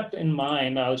 with that in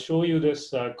mind, I'll show you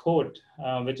this quote,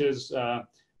 which is,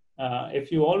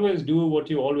 if you always do what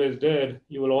you always did,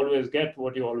 you will always get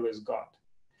what you always got.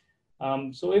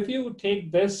 So if you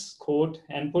take this quote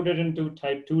and put it into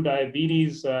type 2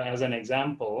 diabetes as an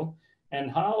example,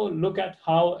 and look at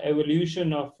how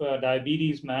evolution of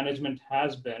diabetes management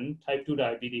has been, type 2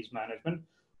 diabetes management,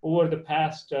 over the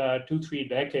past 2-3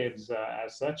 decades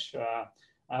as such.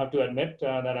 I have to admit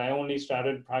that I only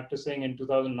started practicing in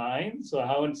 2009, so I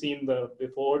haven't seen the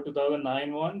before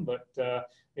 2009 one, but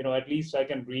at least I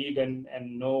can read and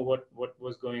know what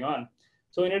was going on.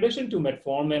 So in addition to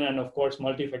metformin and of course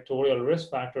multifactorial risk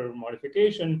factor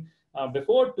modification,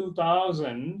 before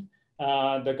 2000,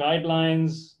 the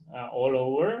guidelines all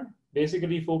over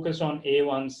basically focused on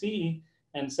A1C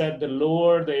and said the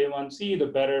lower the A1C, the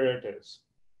better it is.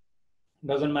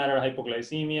 Doesn't matter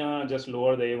hypoglycemia, just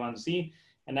lower the A1C.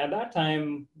 And at that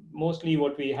time, mostly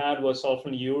what we had was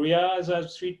sulfonylureas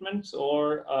as treatments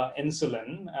or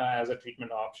insulin as a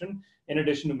treatment option, in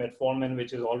addition to metformin,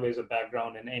 which is always a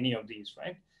background in any of these,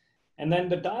 right? And then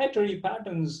the dietary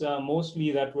patterns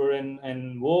mostly that were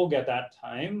in vogue at that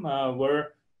time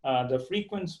were the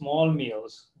frequent small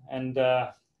meals. And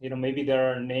maybe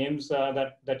there are names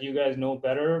that you guys know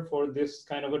better for this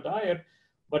kind of a diet.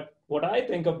 But what I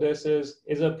think of this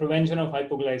is a prevention of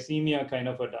hypoglycemia kind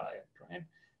of a diet,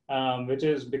 right? Which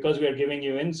is because we are giving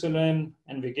you insulin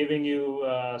and we're giving you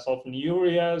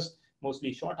sulfonylureas,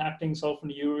 mostly short-acting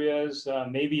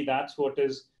sulfonylureas. Maybe that's what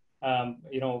is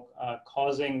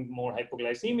causing more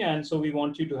hypoglycemia. And so we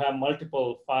want you to have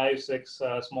multiple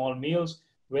 5-6 small meals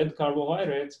with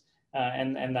carbohydrates.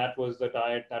 And that was the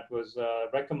diet that was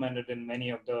recommended in many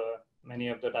of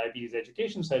the diabetes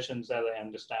education sessions, as I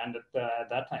understand it at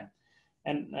that time.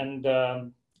 And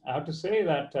I have to say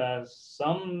that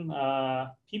some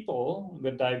people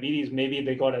with diabetes, maybe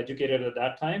they got educated at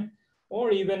that time, or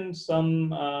even some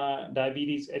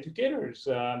diabetes educators.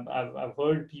 I've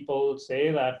heard people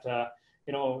say that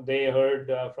they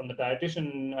heard from the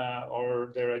dietitian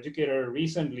or their educator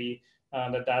recently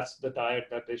that's the diet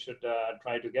that they should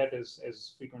try to get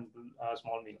is frequent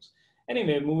small meals.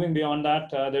 Anyway, moving beyond that,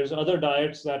 there's other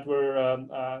diets that were,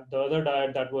 the other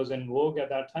diet that was in vogue at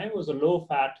that time was a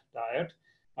low-fat diet.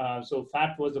 So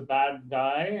fat was a bad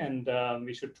guy, and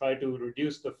we should try to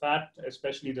reduce the fat,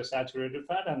 especially the saturated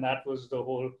fat, and that was the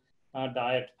whole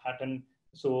diet pattern.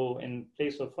 So in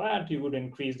place of fat, you would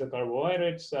increase the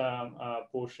carbohydrates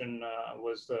portion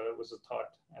was the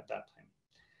thought at that time.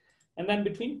 And then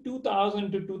between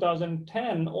 2000 to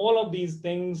 2010, all of these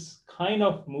things kind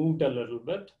of moved a little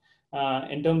bit.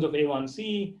 In terms of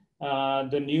A1C,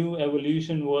 the new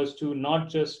evolution was to not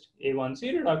just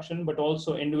A1C reduction, but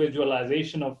also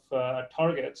individualization of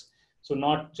targets. So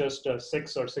not just a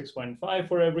 6 or 6.5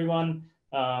 for everyone.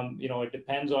 It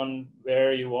depends on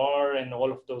where you are and all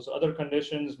of those other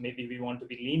conditions. Maybe we want to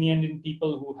be lenient in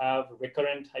people who have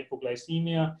recurrent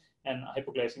hypoglycemia and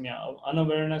hypoglycemia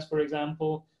unawareness, for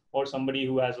example, or somebody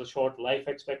who has a short life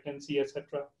expectancy,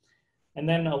 etc. And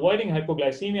then avoiding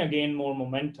hypoglycemia gained more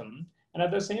momentum. And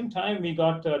at the same time, we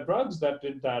got drugs that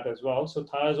did that as well. So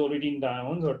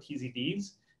thiazolidinediones or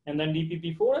TZDs, and then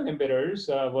DPP-4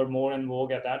 inhibitors were more in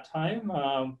vogue at that time,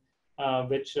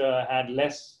 which had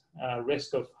less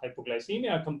risk of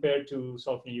hypoglycemia compared to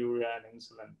sulfonylurea and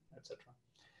insulin, etc.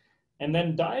 And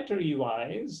then dietary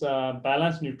wise,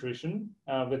 balanced nutrition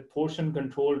with portion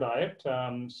control diet.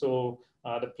 So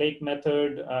the plate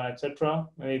method, etc.,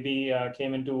 maybe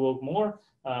came into vogue more.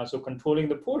 So controlling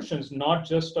the portions, not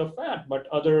just of fat, but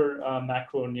other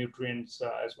macronutrients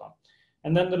as well.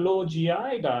 And then the low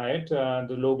GI diet,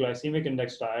 the low glycemic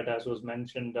index diet, as was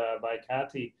mentioned by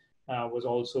Kathy, was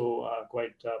also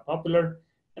quite popular.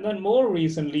 And then more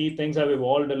recently, things have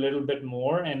evolved a little bit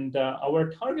more, and our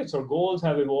targets or goals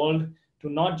have evolved to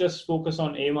not just focus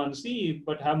on A1C,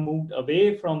 but have moved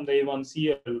away from the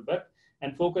A1C a little bit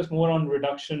and focus more on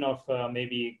reduction of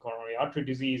maybe coronary artery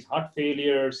disease, heart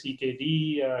failure,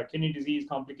 CKD, kidney disease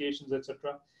complications,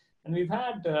 etc. And we've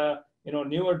had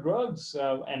newer drugs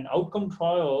and outcome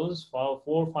trials, 4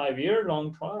 or 5 year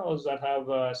long trials that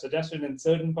have suggested in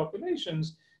certain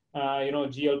populations,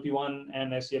 GLP-1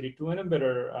 and SGLT2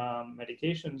 inhibitor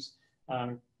medications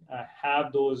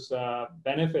have those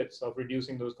benefits of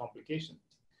reducing those complications.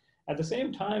 At the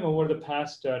same time, over the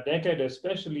past decade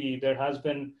especially, there has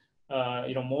been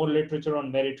more literature on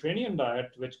Mediterranean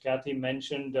diet, which Kathy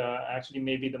mentioned, actually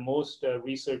maybe the most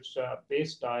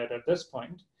research-based diet at this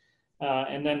point.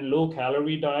 And then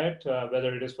low-calorie diet,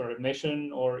 whether it is for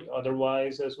remission or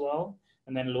otherwise as well.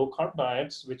 And then low-carb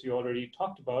diets, which we already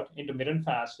talked about, intermittent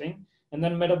fasting. And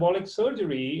then metabolic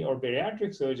surgery or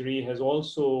bariatric surgery has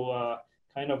also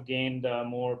kind of gained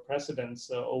more precedence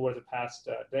over the past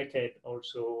decade or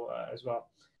so as well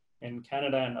in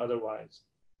Canada and otherwise.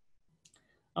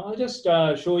 I'll just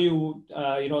show you,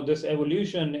 this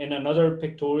evolution in another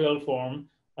pictorial form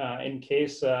in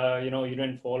case, you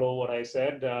didn't follow what I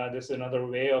said. This is another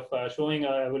way of showing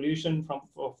evolution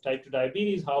of type 2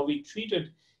 diabetes, how we treat it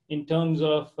in terms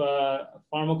of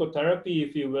pharmacotherapy,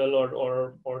 if you will,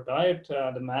 or diet,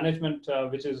 the management,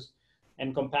 which is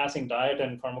encompassing diet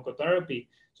and pharmacotherapy.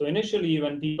 So initially,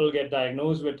 when people get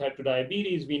diagnosed with type 2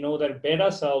 diabetes, we know that beta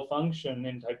cell function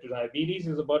in type 2 diabetes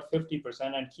is about 50%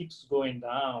 and keeps going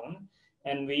down.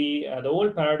 And the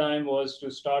old paradigm was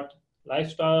to start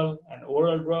lifestyle and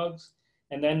oral drugs.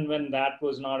 And then when that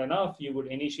was not enough, you would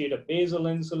initiate a basal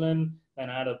insulin, then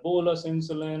add a bolus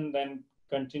insulin, then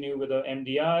continue with a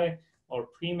MDI or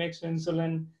premixed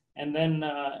insulin, and then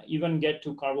even get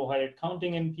to carbohydrate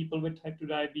counting in people with type 2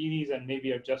 diabetes and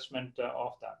maybe adjustment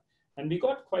of that. And we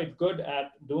got quite good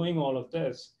at doing all of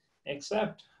this,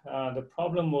 except the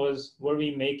problem was, were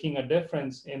we making a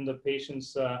difference in the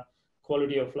patient's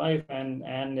quality of life and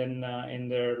in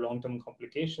their long-term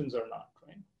complications or not,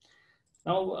 right?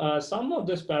 Now, some of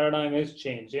this paradigm is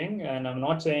changing, and I'm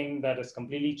not saying that it's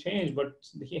completely changed, but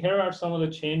here are some of the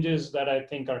changes that I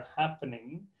think are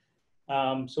happening.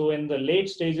 So in the late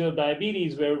stages of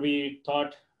diabetes, where we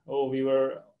thought, oh, we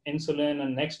were insulin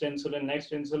and next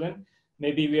insulin,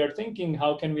 maybe we are thinking,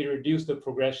 how can we reduce the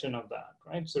progression of that,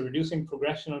 right? So reducing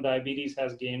progression of diabetes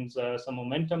has gained some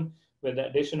momentum with the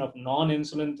addition of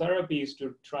non-insulin therapies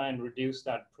to try and reduce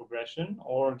that progression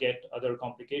or get other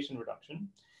complication reduction.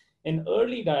 In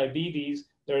early diabetes,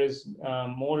 there is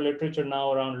more literature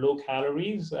now around low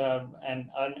calories and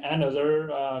other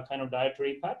kind of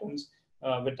dietary patterns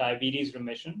with diabetes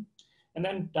remission. And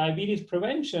then diabetes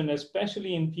prevention,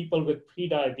 especially in people with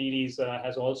pre-diabetes,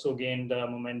 has also gained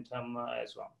momentum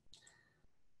as well.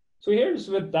 So here's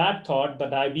with that thought, the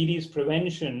diabetes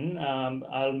prevention.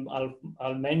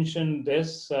 I'll mention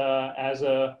this as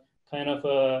a kind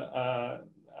of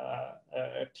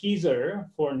a teaser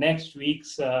for next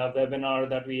week's webinar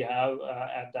that we have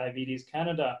at Diabetes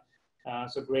Canada.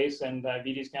 So Grace and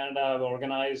Diabetes Canada have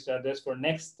organized this for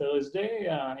next Thursday,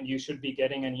 and you should be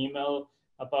getting an email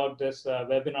about this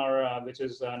webinar, which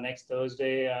is next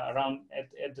Thursday around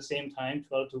at the same time,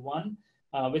 12 to 1,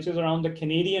 which is around the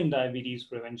Canadian Diabetes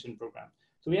Prevention Program.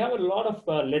 So we have a lot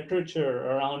of literature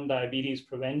around diabetes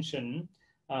prevention.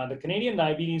 The Canadian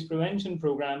Diabetes Prevention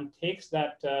Program takes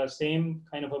that same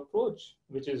kind of approach,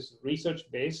 which is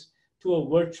research-based, to a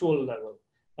virtual level.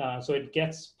 So it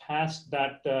gets past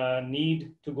that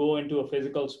need to go into a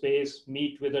physical space,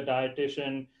 meet with a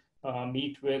dietitian,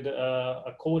 meet with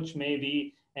a coach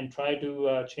maybe, and try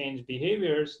to change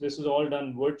behaviors. This is all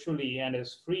done virtually and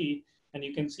is free. And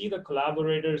you can see the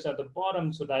collaborators at the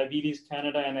bottom. So Diabetes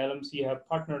Canada and LMC have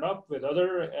partnered up with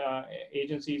other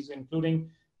agencies,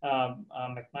 including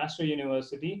McMaster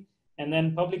University. And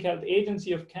then Public Health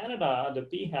Agency of Canada, the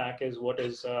PHAC, is what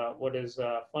is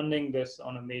funding this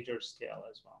on a major scale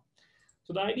as well.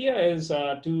 So the idea is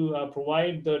to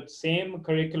provide the same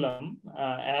curriculum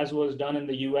as was done in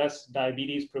the US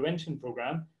Diabetes Prevention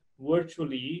Program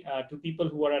virtually to people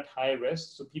who are at high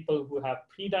risk. So people who have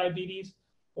pre-diabetes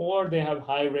or they have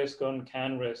high risk on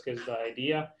CAN risk is the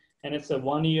idea. And it's a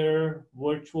 1-year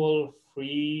virtual,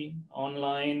 free,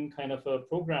 online kind of a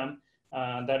program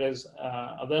that is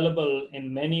available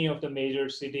in many of the major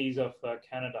cities of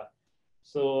Canada.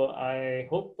 So I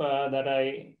hope that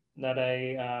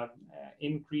I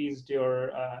increased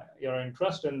your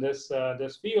interest in this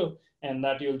field, and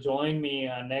that you'll join me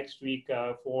next week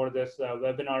for this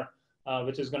webinar,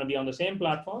 which is going to be on the same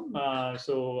platform.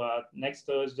 So next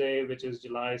Thursday, which is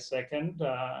July 2nd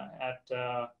at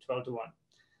 12 to 1.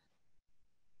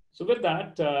 So with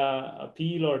that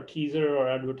appeal or teaser or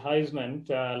advertisement,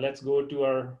 let's go to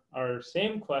our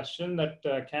same question that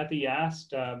Kathy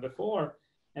asked before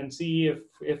and see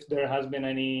if there has been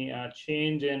any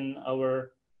change in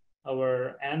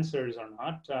our answers or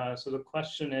not. So the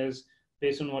question is,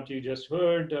 based on what you just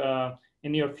heard,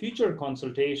 in your future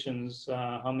consultations,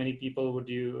 how many people would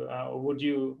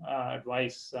you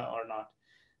advise or not?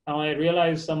 Now I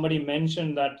realize somebody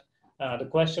mentioned that the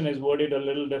question is worded a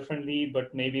little differently,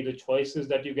 but maybe the choices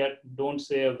that you get don't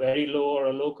say a very low or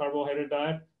a low carbohydrate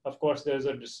diet. Of course, there's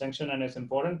a distinction and it's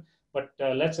important, but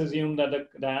let's assume that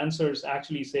the answers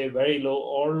actually say very low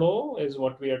or low is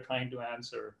what we are trying to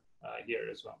answer here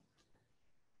as well.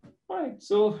 All right,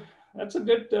 so that's a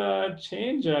good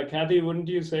change, Kathy, wouldn't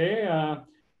you say?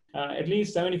 At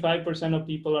least 75% of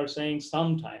people are saying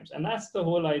sometimes, and that's the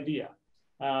whole idea.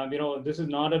 This is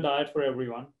not a diet for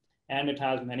everyone, and it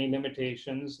has many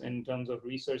limitations in terms of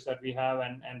research that we have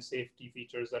and safety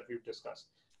features that we've discussed.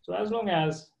 So as long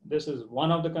as this is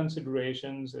one of the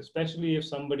considerations, especially if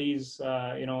somebody's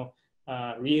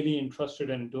really interested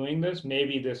in doing this,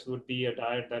 maybe this would be a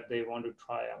diet that they want to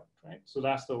try out, right? So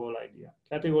that's the whole idea.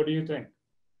 Kathy, what do you think?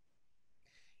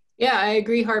 Yeah, I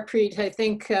agree, Harpreet. I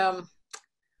think,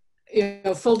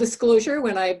 full disclosure,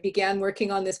 when I began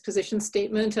working on this position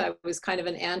statement, I was kind of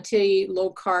an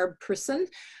anti-low carb person.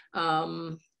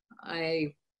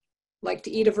 I like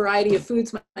to eat a variety of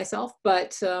foods myself,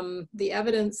 but the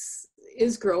evidence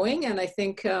is growing. And I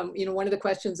think, one of the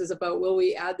questions is about, will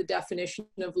we add the definition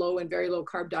of low and very low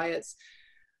carb diets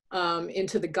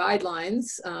into the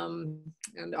guidelines?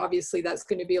 And obviously that's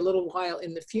going to be a little while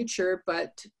in the future,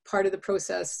 but part of the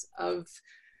process of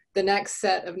the next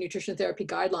set of nutrition therapy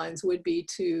guidelines would be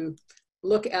to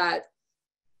look at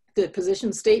the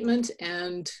position statement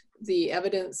and the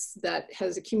evidence that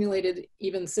has accumulated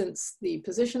even since the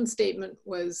position statement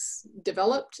was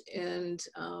developed, and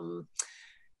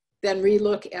then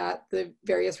relook at the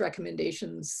various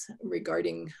recommendations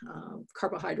regarding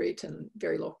carbohydrate and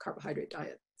very low carbohydrate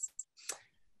diets.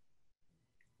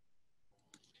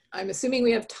 I'm assuming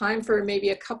we have time for maybe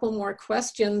a couple more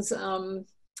questions.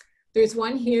 There's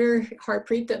one here,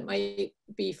 Harpreet, that might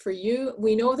be for you.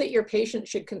 We know that your patient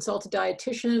should consult a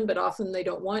dietitian, but often they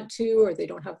don't want to, or they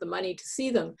don't have the money to see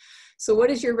them. So what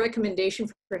is your recommendation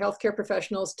for healthcare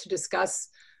professionals to discuss,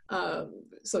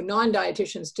 so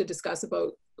non-dietitians to discuss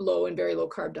about low and very low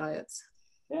carb diets?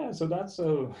 Yeah, so that's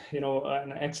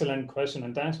an excellent question,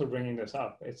 and thanks for bringing this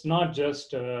up. It's not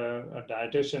just a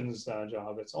dietitian's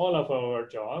job; it's all of our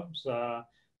jobs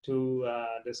to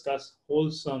discuss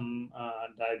wholesome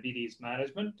diabetes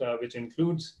management, which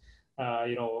includes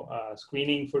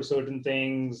screening for certain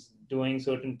things, doing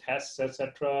certain tests,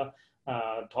 etc.,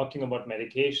 talking about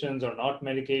medications or not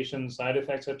medications, side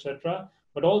effects, etc.,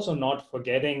 but also not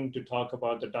forgetting to talk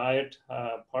about the diet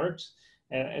parts,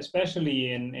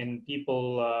 especially in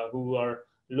people who are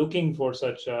looking for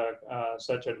such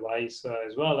advice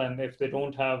as well. And if they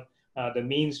don't have the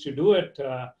means to do it.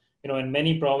 In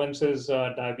many provinces,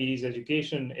 diabetes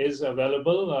education is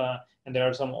available, and there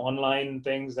are some online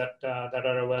things that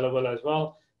are available as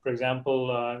well. For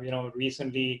example,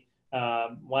 recently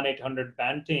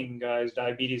 1-800-BANTING is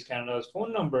Diabetes Canada's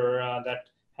phone number that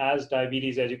has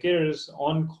diabetes educators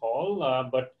on call.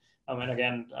 But I mean,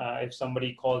 again, if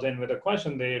somebody calls in with a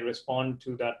question, they respond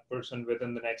to that person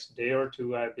within the next day or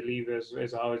two, I believe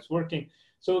is how it's working.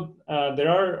 So there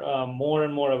are more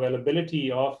and more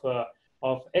availability of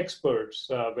experts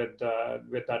with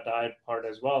that diet part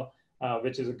as well,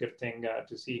 which is a good thing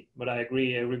to see. But I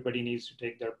agree, everybody needs to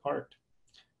take their part.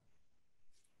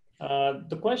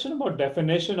 The question about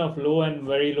definition of low and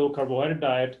very low carbohydrate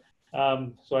diet.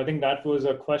 So I think that was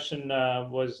a question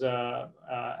was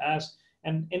asked,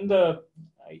 and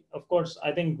of course,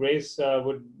 I think Grace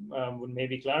would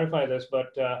maybe clarify this,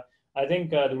 but I think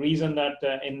the reason that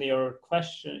in your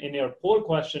poll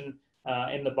question,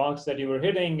 in the box that you were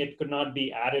hitting, it could not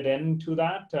be added into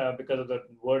that because of the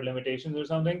word limitations or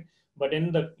something. But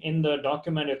in the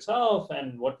document itself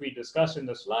and what we discussed in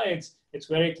the slides, it's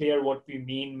very clear what we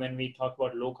mean when we talk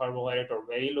about low carbohydrate or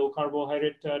very low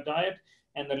carbohydrate diet.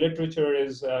 And the literature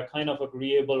is kind of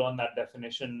agreeable on that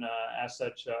definition as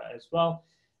such as well.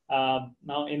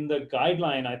 Now, in the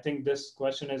guideline, I think this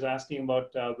question is asking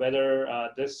about whether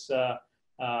this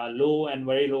low and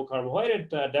very low carbohydrate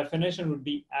definition would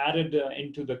be added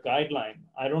into the guideline.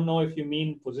 I don't know if you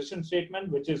mean position statement,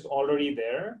 which is already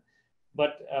there.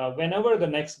 But whenever the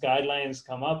next guidelines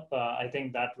come up, I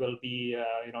think that will be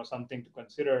something to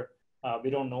consider. We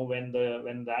don't know when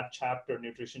that chapter,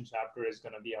 nutrition chapter, is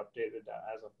going to be updated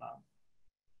as of now.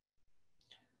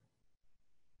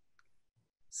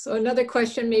 So another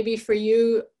question maybe for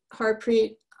you,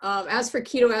 Harpreet. As for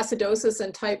ketoacidosis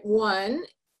and type 1,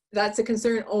 that's a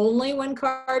concern only when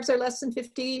carbs are less than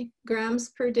 50 grams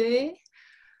per day?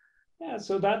 Yeah,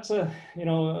 so that's a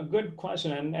good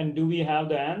question, and do we have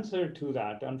the answer to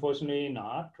that? Unfortunately,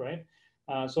 not, right?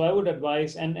 So I would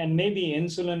advise, and maybe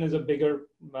insulin is a bigger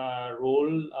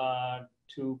role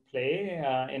to play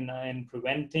in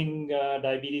preventing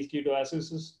diabetes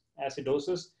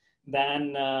ketoacidosis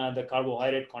than the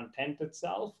carbohydrate content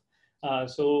itself.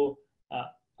 So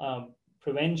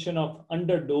prevention of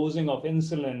underdosing of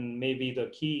insulin may be the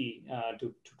key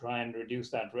to try and reduce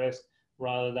that risk,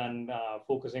 rather than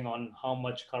focusing on how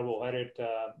much carbohydrate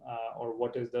or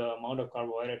what is the amount of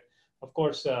carbohydrate. Of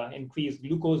course, increased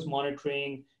glucose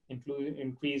monitoring,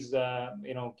 increased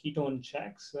ketone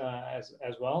checks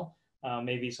as well,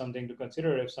 may be something to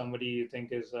consider if somebody you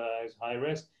think is high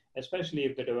risk, especially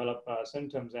if they develop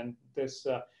symptoms. And this,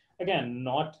 again,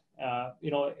 not,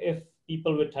 if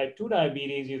people with type 2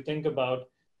 diabetes, you think about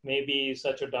maybe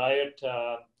such a diet,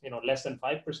 less than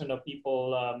 5% of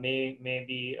people may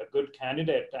be a good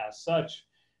candidate as such.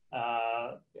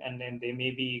 And then they may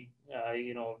be,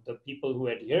 the people who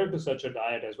adhere to such a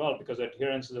diet as well, because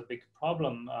adherence is a big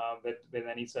problem with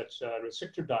any such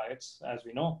restricted diets, as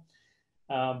we know.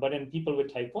 But in people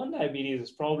with type 1 diabetes,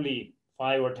 it's probably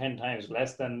 5 or 10 times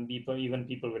less than even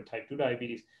people with type 2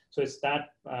 diabetes. So it's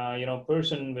that,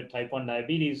 person with type 1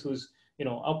 diabetes who's,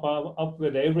 up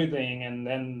with everything, and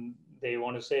then they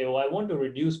want to say, oh, I want to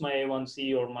reduce my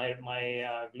A1C or my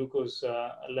glucose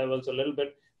levels a little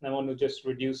bit, and I want to just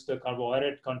reduce the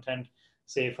carbohydrate content,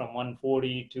 say from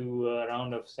 140 to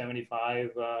around of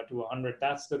 75 to 100.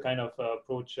 That's the kind of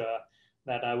approach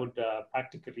that I would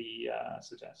practically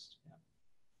suggest. Yeah.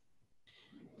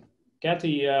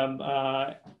 Kathy,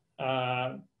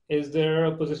 is there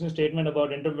a position statement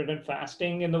about intermittent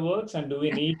fasting in the works, and do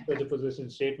we need such a position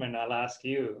statement? I'll ask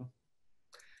you.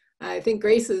 I think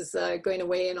Grace is going to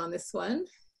weigh in on this one.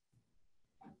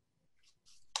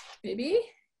 Maybe?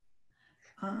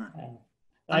 I'm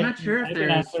not sure if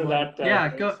there's answer that.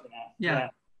 Yeah, go. Yeah.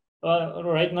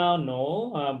 Right now,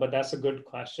 no, but that's a good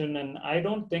question. And I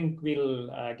don't think we'll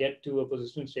get to a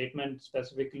position statement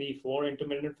specifically for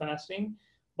intermittent fasting.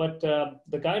 But the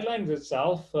guidelines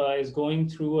itself is going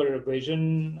through a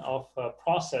revision of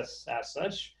process as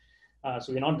such.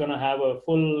 So we're not going to have a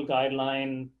full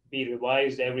guideline be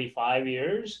revised every 5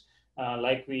 years,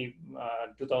 like we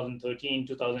 2013,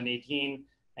 2018,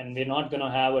 and we're not going to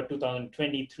have a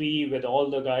 2023 with all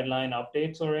the guideline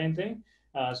updates or anything.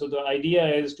 So the idea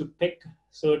is to pick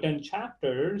certain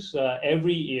chapters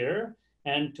every year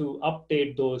and to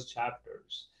update those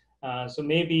chapters. So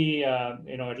maybe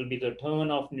it'll be the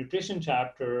turn of nutrition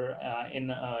chapter in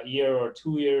a year or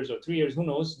 2 years or 3 years, who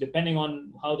knows, depending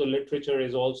on how the literature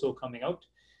is also coming out.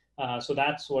 So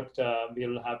that's what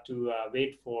we'll have to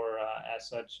wait for as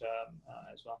such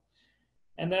as well.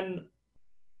 And then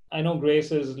I know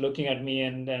Grace is looking at me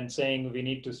and saying we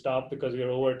need to stop because we're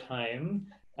over time.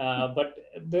 But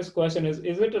this question is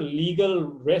it a legal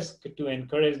risk to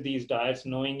encourage these diets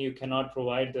knowing you cannot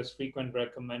provide this frequent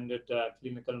recommended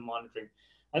clinical monitoring?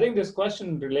 I think this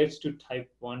question relates to type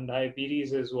 1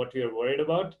 diabetes is what we are worried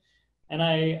about. And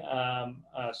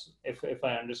if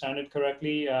I understand it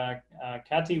correctly,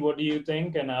 Kathy, what do you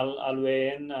think? And I'll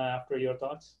weigh in after your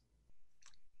thoughts.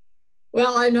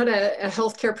 Well, I'm not a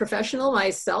healthcare professional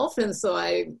myself, and so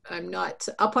I'm not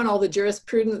up on all the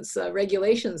jurisprudence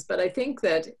regulations, but I think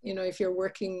that, you know, if you're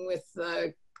working with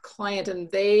a client and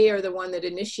they are the one that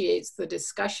initiates the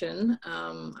discussion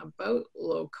about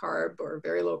low carb or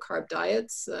very low carb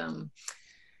diets,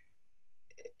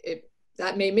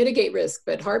 that may mitigate risk.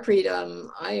 But Harpreet,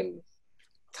 I'm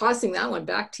tossing that one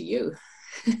back to you.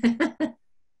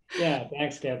 Yeah,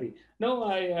 thanks, Kathy. No,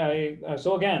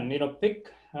 so again, you know,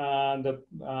 pick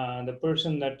the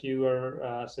person that you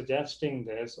are suggesting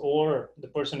this, or the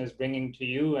person is bringing to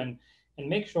you, and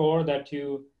make sure that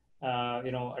you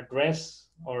you know, address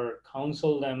or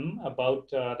counsel them about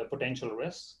the potential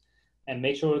risks, and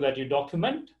make sure that you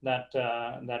document that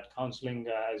that counseling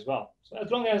as well. So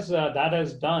as long as that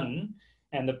is done,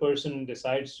 and the person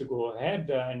decides to go ahead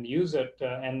and use it,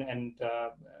 and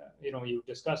you know, you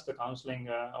discuss the counseling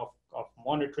of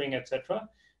monitoring, etc.,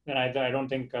 then I don't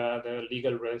think the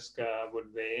legal risk would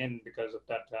weigh in because of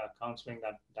that counseling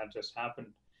that just happened.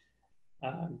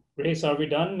 Grace, are we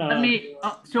done?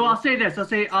 So I'll say this.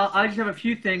 I just have a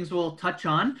few things we'll touch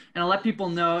on, and I'll let people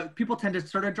know. People tend to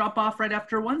sort of drop off right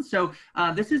after one. So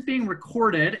this is being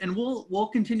recorded, and we'll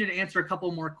continue to answer a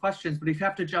couple more questions. But if you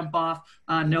have to jump off,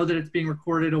 know that it's being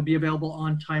recorded. It'll be available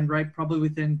on Timed Right, probably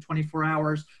within 24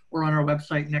 hours, or on our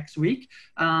website next week.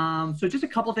 So just a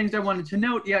couple things I wanted to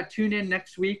note. Yeah, tune in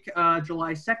next week,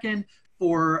 July 2nd.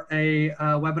 For a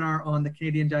webinar on the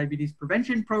Canadian Diabetes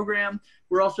Prevention Program.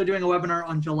 We're also doing a webinar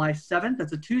on July 7th.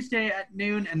 That's a Tuesday at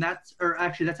noon, and that's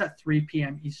at 3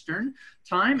 p.m. Eastern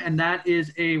time. And that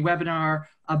is a webinar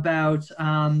about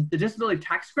the disability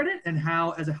tax credit and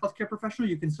how, as a healthcare professional,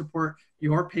 you can support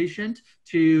your patient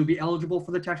to be eligible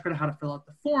for the tax credit, how to fill out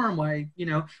the form, why, you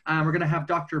know, we're gonna have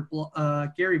Dr.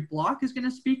 Gary Block is gonna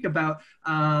speak about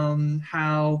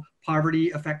how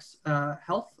poverty affects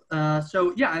health.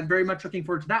 So yeah, I'm very much looking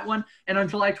forward to that one. And on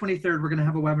July 23rd, we're going to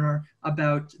have a webinar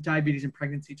about diabetes and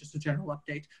pregnancy, just a general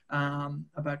update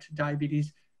about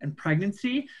diabetes and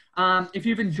pregnancy. If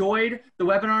you've enjoyed the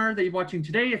webinar that you're watching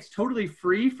today, it's totally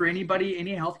free for anybody,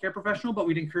 any healthcare professional, but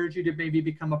we'd encourage you to maybe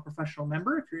become a professional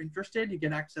member. If you're interested, you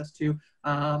get access to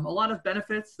a lot of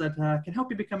benefits that can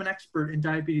help you become an expert in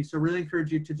diabetes. So really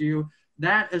encourage you to do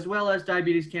that, as well as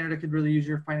Diabetes Canada could really use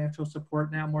your financial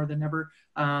support now more than ever.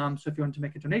 So if you want to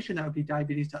make a donation, that would be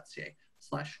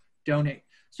diabetes.ca/donate.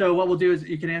 So what we'll do is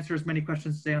you can answer as many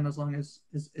questions, stay on as long as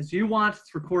you want.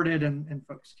 It's recorded, and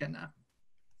folks can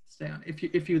stay on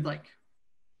if you'd like.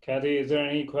 Kathy, is there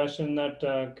any question that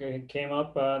came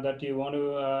up that you want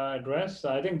to address?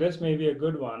 I think this may be a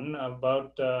good one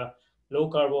about low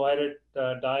carbohydrate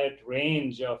diet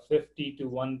range of 50 to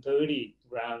 130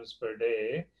 grams per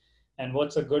day. And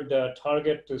what's a good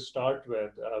target to start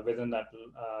with within that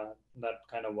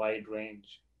kind of wide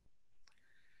range?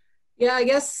 Yeah, I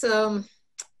guess,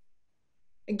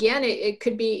 again, it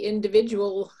could be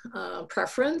individual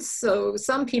preference. So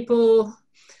some people,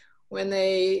 when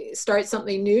they start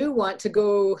something new, want to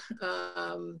go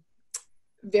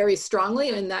very strongly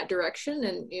in that direction.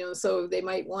 And, you know, so they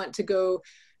might want to go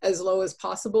as low as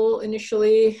possible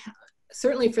initially.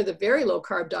 Certainly for the very low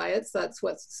carb diets, that's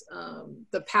what's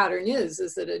the pattern is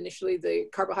that initially the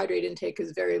carbohydrate intake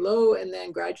is very low, and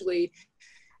then gradually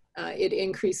it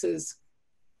increases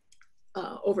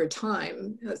over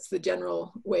time. That's the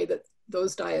general way that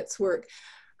those diets work.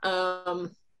 I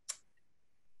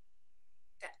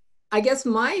guess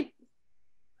and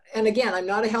again, I'm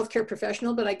not a healthcare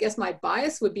professional, but I guess my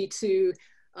bias would be to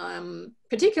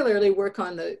particularly work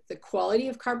on the quality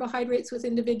of carbohydrates with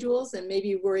individuals, and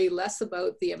maybe worry less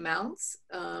about the amounts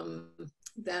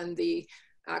than the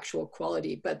actual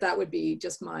quality. But that would be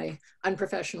just my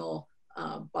unprofessional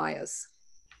bias.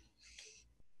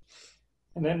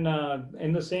 And then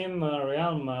in the same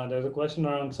realm, there's a question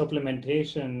around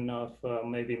supplementation of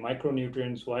maybe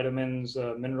micronutrients, vitamins,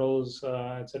 minerals,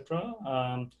 etc.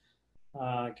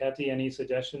 Kathy, any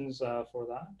suggestions for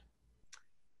that?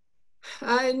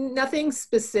 Nothing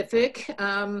specific.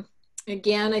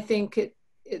 Again, I think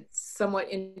it's somewhat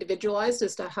individualized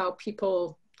as to how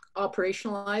people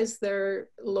operationalize their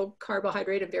low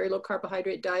carbohydrate and very low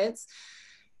carbohydrate diets.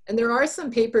 And there are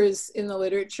some papers in the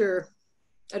literature,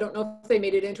 I don't know if they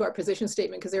made it into our position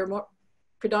statement because they were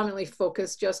predominantly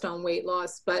focused just on weight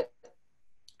loss, but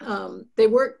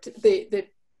the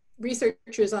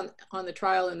researchers on the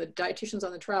trial and the dietitians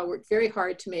on the trial worked very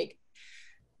hard to make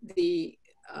the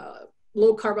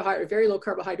very low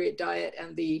carbohydrate diet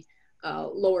and the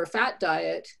lower fat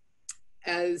diet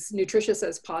as nutritious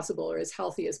as possible or as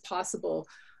healthy as possible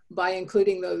by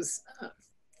including those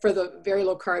for the very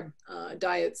low carb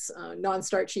diets,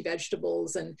 non-starchy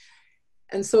vegetables,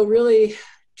 and so really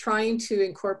trying to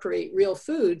incorporate real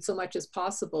food so much as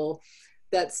possible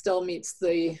that still meets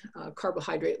the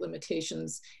carbohydrate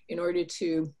limitations in order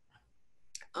to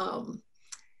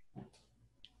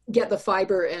get the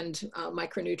fiber and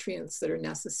micronutrients that are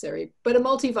necessary. But a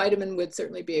multivitamin would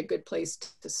certainly be a good place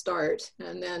to start.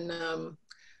 And then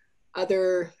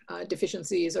other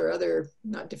deficiencies or other,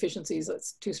 not deficiencies,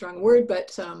 that's too strong a word,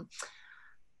 but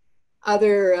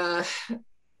other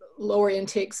lower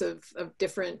intakes of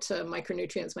different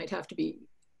micronutrients might have to be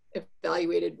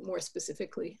evaluated more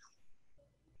specifically.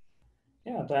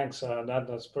 Yeah, thanks.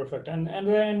 That's perfect. And at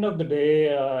the end of the day,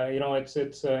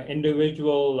 it's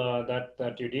individual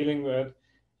that you're dealing with.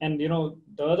 And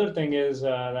the other thing is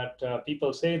that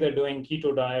people say they're doing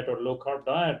keto diet or low carb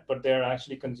diet, but they're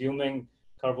actually consuming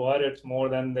carbohydrates more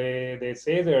than they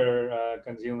say they're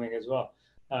consuming as well.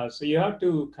 So you have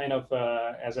to kind of,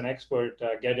 as an expert,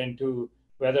 get into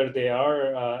whether they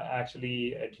are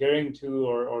actually adhering to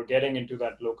or getting into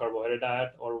that low carbohydrate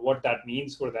diet, or what that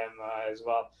means for them as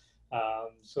well.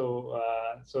 So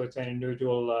it's an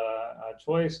individual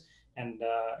choice, and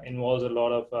involves a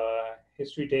lot of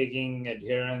history taking,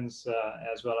 adherence,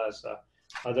 as well as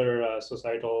other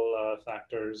societal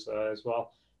factors as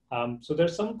well. So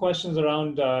there's some questions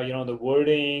around the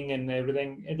wording and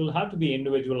everything. It'll have to be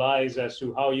individualized as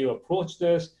to how you approach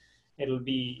this. It'll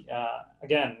be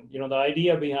again, the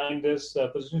idea behind this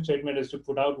position statement is to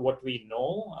put out what we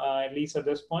know, at least at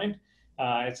this point.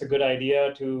 It's a good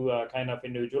idea to kind of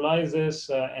individualize this,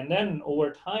 and then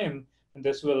over time,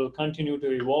 this will continue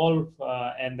to evolve,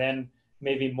 and then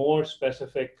maybe more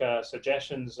specific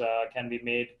suggestions can be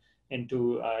made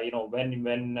into,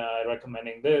 when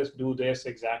recommending this, do this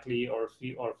exactly, or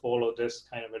follow this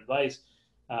kind of advice.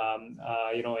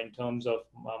 In terms of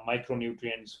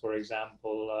micronutrients, for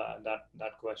example,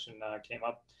 that question came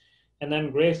up. And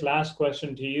then Grace, last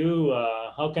question to you.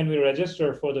 How can we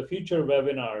register for the future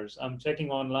webinars? I'm checking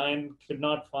online, could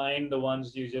not find the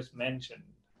ones you just mentioned.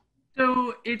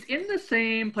 So it's in the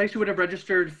same place you would have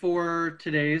registered for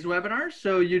today's webinar.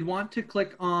 So you'd want to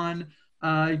click on,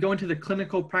 go into the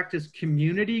clinical practice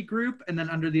community group, and then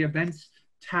under the events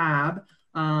tab,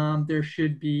 there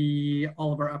should be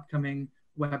all of our upcoming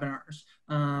webinars.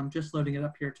 Just loading it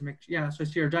up here to make, yeah, so I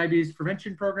see our diabetes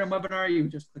prevention program webinar. You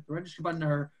would just click the register button,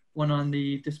 or one on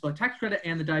the disability tax credit,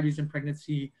 and the diabetes and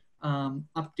pregnancy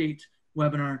update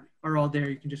webinar are all there.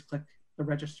 You can just click the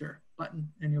register button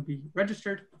and you'll be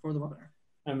registered for the webinar.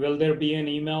 And will there be an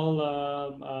email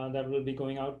that will be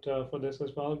going out for this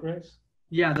as well, Grace?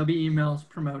 Yeah, there'll be emails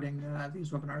promoting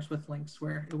these webinars with links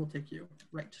where it will take you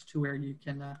right to where you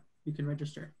can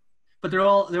register. But they're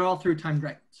all through Timed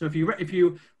Right. So if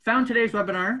you found today's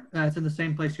webinar, it's in the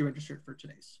same place you registered for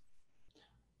today's.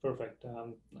 Perfect.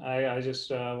 I just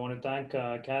want to thank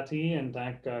Kathy and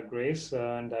thank Grace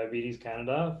and Diabetes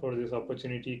Canada for this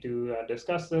opportunity to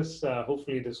discuss this.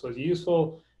 Hopefully this was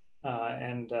useful,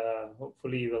 and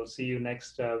hopefully we'll see you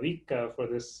next week for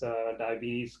this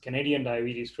Canadian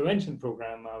Diabetes Prevention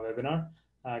Program webinar.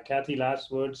 Kathy,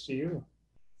 last words to you.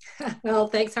 Well,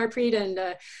 thanks, Harpreet,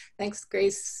 and thanks,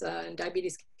 Grace and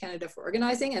Diabetes Canada for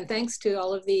organizing, and thanks to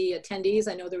all of the attendees.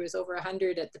 I know there was over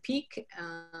 100 at the peak,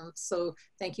 so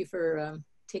thank you for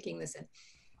taking this in.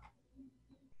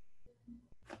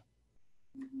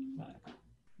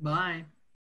 Bye.